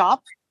the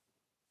shop,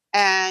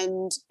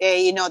 and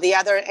the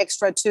other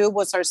extra two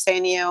was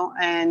Arsenio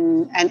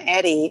and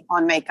Eddie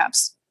on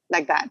makeups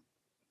like that.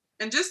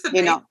 And just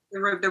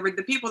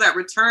the people that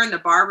returned, the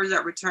barbers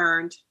that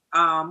returned.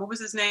 What was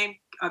his name?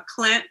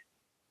 Clint.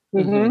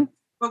 Mm-hmm.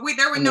 But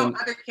there were no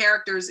other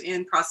characters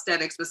in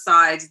prosthetics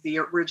besides the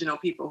original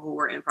people who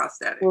were in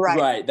prosthetics.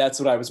 Right. That's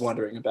what I was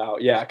wondering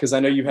about. Yeah, because I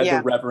know you had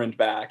the Reverend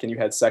back and you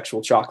had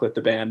Sexual Chocolate,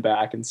 the band,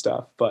 back and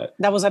stuff. But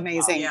that was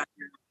amazing.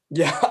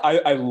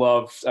 I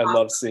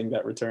love seeing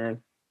that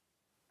return.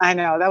 I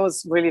know, that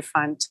was really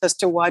fun just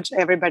to watch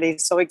everybody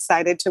so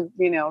excited to,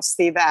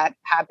 see that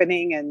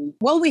happening. And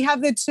we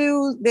have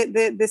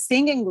the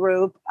singing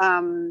group,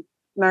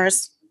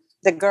 Merce,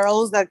 the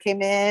girls that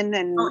came in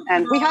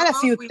and we had a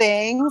few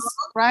things,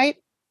 right?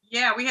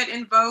 Yeah, we had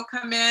In Vogue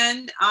come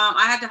in.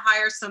 I had to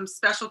hire some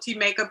specialty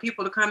makeup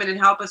people to come in and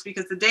help us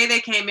because the day they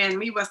came in,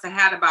 we must have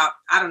had about,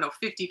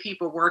 50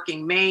 people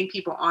working, main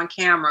people on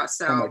camera.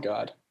 So oh my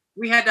God.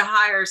 We had to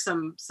hire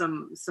some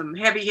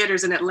heavy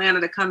hitters in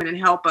Atlanta to come in and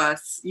help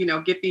us,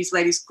 get these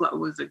ladies.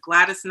 Was it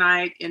Gladys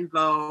Knight, In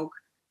Vogue,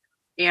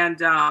 and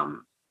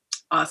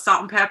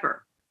Salt and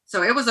Pepper.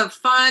 So it was a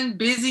fun,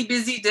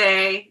 busy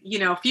day,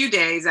 a few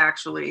days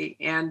actually.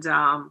 And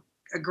a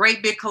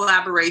great big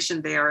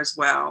collaboration there as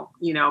well,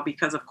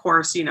 because of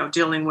course,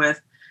 dealing with,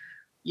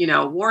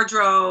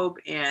 wardrobe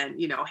and,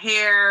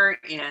 hair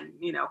and,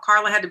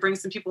 Carla had to bring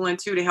some people in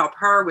too to help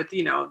her with,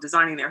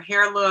 designing their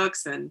hair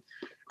looks. And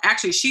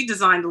actually she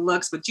designed the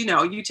looks, but,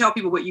 you tell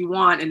people what you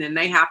want and then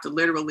they have to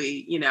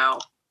literally,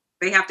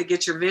 they have to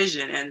get your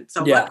vision. And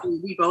so luckily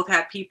we both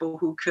had people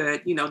who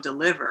could,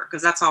 deliver,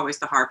 because that's always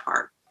the hard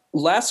part.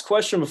 Last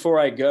question before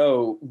I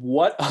go,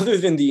 what other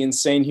than the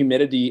insane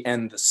humidity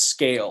and the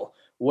scale,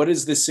 what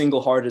is the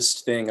single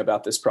hardest thing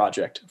about this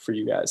project for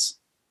you guys?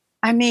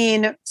 I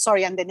mean,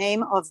 sorry, and the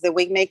name of the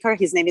wig maker,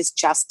 his name is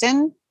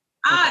Justin.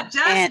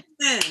 Justin.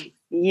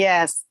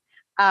 Yes.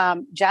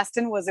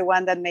 Justin was the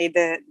one that made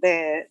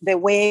the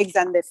wigs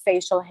and the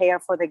facial hair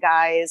for the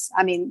guys.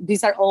 I mean,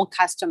 these are all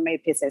custom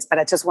made pieces, but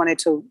I just wanted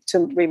to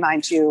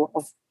remind you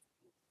of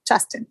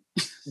Justin.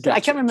 Gotcha.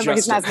 I can't remember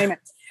his last name.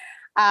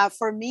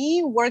 For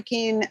me,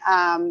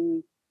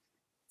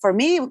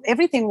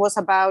 everything was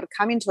about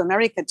coming to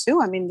America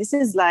too. I mean, this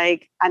is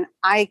like an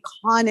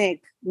iconic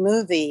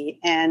movie.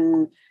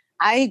 And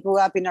I grew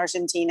up in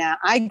Argentina.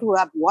 I grew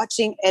up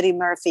watching Eddie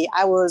Murphy.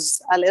 I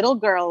was a little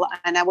girl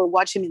and I would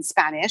watch him in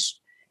Spanish.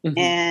 Mm-hmm.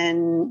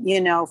 And,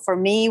 for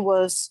me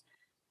was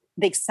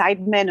the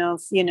excitement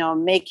of,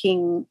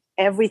 making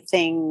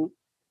everything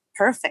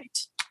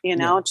perfect.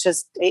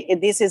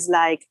 This is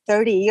like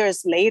 30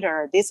 years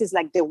later, this is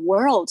like the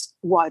world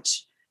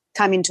watch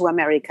coming to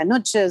America,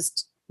 not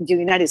just the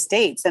United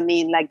States. I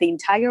mean, like the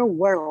entire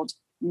world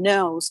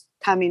knows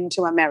coming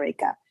to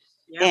America.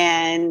 Yeah.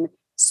 And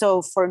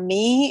so for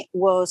me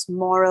was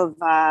more of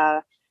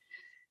a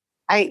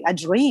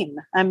dream.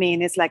 I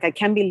mean, it's like, I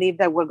can't believe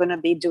that we're going to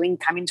be doing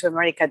Coming to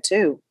America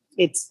too.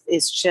 It's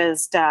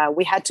just,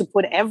 we had to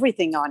put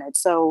everything on it.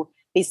 So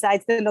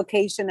besides the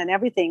location and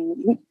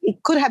everything,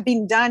 it could have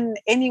been done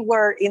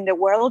anywhere in the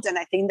world. And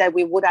I think that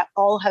we would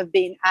all have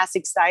been as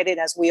excited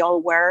as we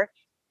all were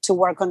to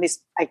work on this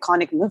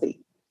iconic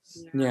movie.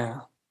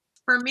 Yeah.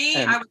 For me,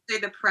 I would say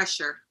the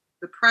pressure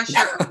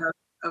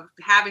of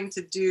having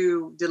to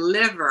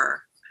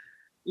deliver,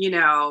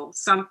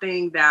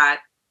 something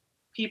that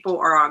people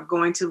are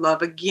going to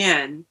love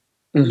again,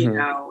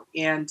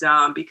 and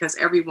because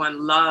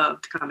everyone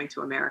loved Coming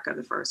to America,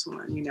 the first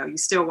one, you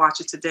still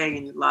watch it today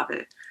and you love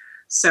it.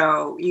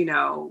 So,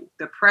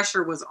 the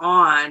pressure was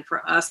on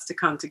for us to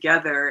come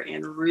together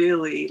and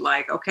really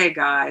like, okay,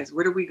 guys,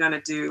 what are we going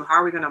to do? How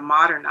are we going to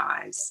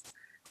modernize,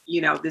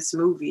 this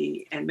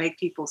movie and make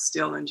people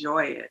still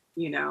enjoy it,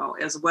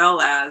 as well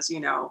as,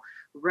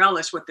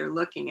 relish what they're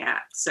looking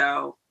at.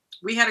 So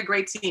we had a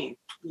great team,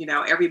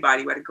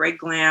 everybody. We had a great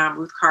glam,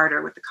 Ruth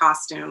Carter with the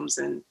costumes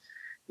and,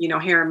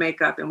 hair and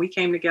makeup. And we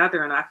came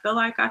together and I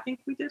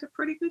think we did a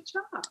pretty good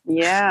job.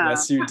 Yeah.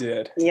 Yes, you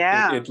did.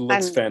 Yeah. It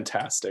looks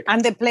fantastic.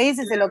 And the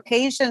places, the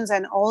locations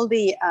and all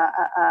the,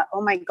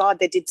 oh my God,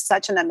 they did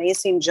such an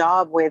amazing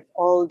job with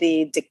all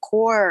the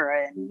decor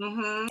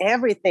and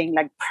everything,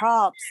 like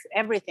props,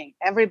 everything.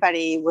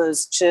 Everybody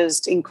was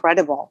just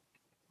incredible.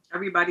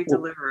 Everybody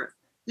delivered.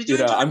 Did you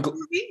enjoy the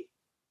movie?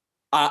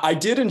 I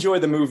did enjoy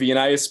the movie, and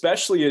I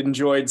especially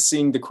enjoyed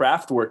seeing the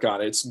craft work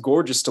on it. It's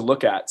gorgeous to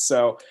look at.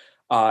 So,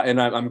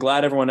 and I'm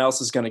glad everyone else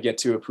is going to get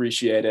to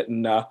appreciate it.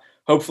 And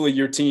hopefully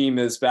your team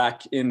is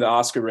back in the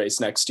Oscar race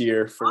next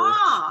year for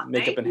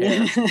makeup and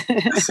hair.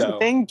 So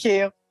thank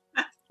you.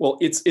 Well,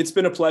 it's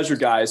been a pleasure,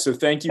 guys. So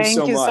thank you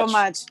so much. Thank you so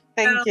much.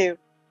 Thank you.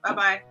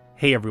 Bye-bye.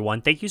 Hey everyone,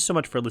 thank you so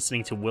much for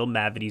listening to Will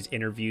Mavity's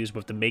interviews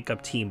with the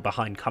makeup team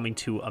behind Coming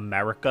to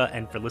America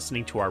and for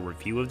listening to our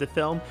review of the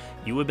film.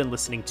 You have been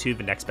listening to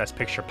the Next Best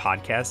Picture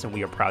podcast, and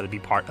we are proud to be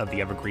part of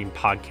the Evergreen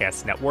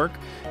Podcast Network.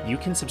 You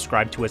can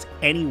subscribe to us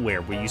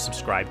anywhere where you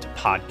subscribe to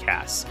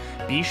podcasts.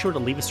 Be sure to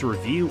leave us a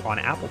review on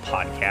Apple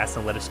Podcasts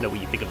and let us know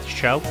what you think of the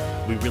show.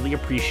 We really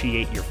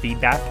appreciate your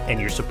feedback and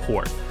your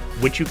support,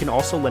 which you can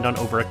also lend on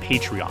over at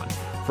Patreon.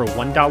 For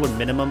 $1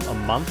 minimum a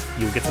month,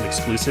 you'll get some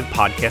exclusive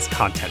podcast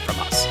content from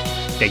us.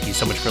 Thank you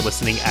so much for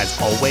listening as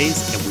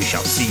always, and we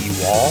shall see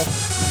you all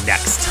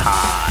next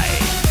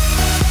time.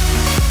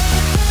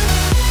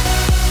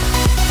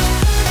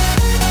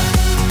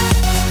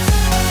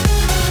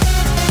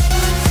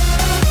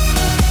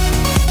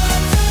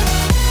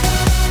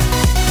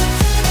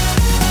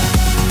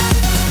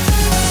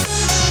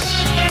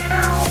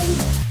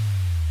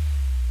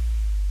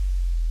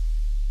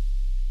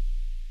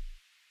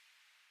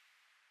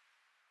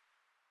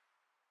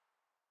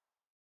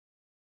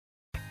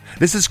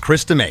 This is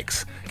Krista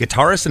Makes,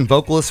 guitarist and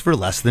vocalist for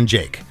Less Than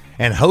Jake,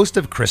 and host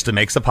of Krista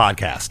Makes a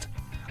Podcast,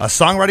 a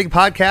songwriting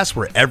podcast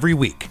where every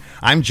week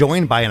I'm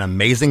joined by an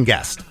amazing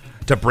guest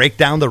to break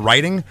down the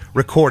writing,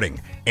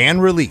 recording,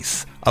 and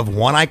release of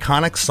one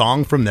iconic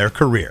song from their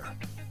career.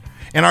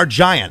 In our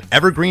giant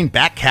evergreen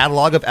back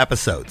catalog of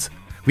episodes,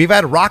 we've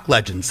had rock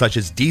legends such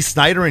as Dee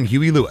Snider and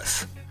Huey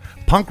Lewis,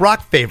 punk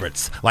rock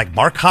favorites like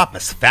Mark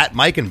Hoppus, Fat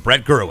Mike, and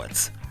Brett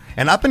Gurewitz,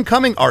 and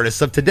up-and-coming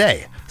artists of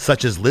today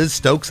such as Liz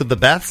Stokes of the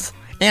Beths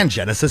and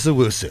Genesis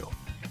Owusu.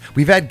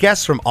 We've had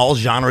guests from all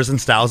genres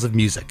and styles of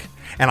music,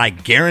 and I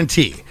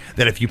guarantee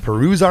that if you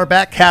peruse our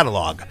back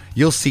catalog,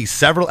 you'll see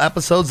several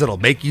episodes that'll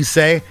make you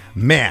say,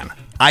 man,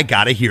 I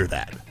gotta hear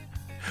that.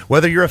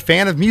 Whether you're a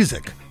fan of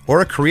music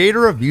or a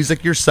creator of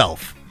music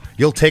yourself,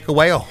 you'll take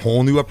away a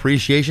whole new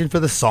appreciation for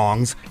the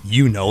songs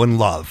you know and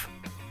love.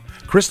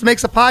 Krista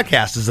Makes a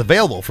Podcast is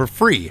available for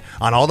free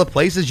on all the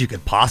places you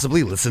could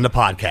possibly listen to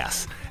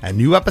podcasts, and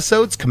new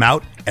episodes come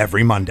out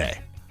every Monday.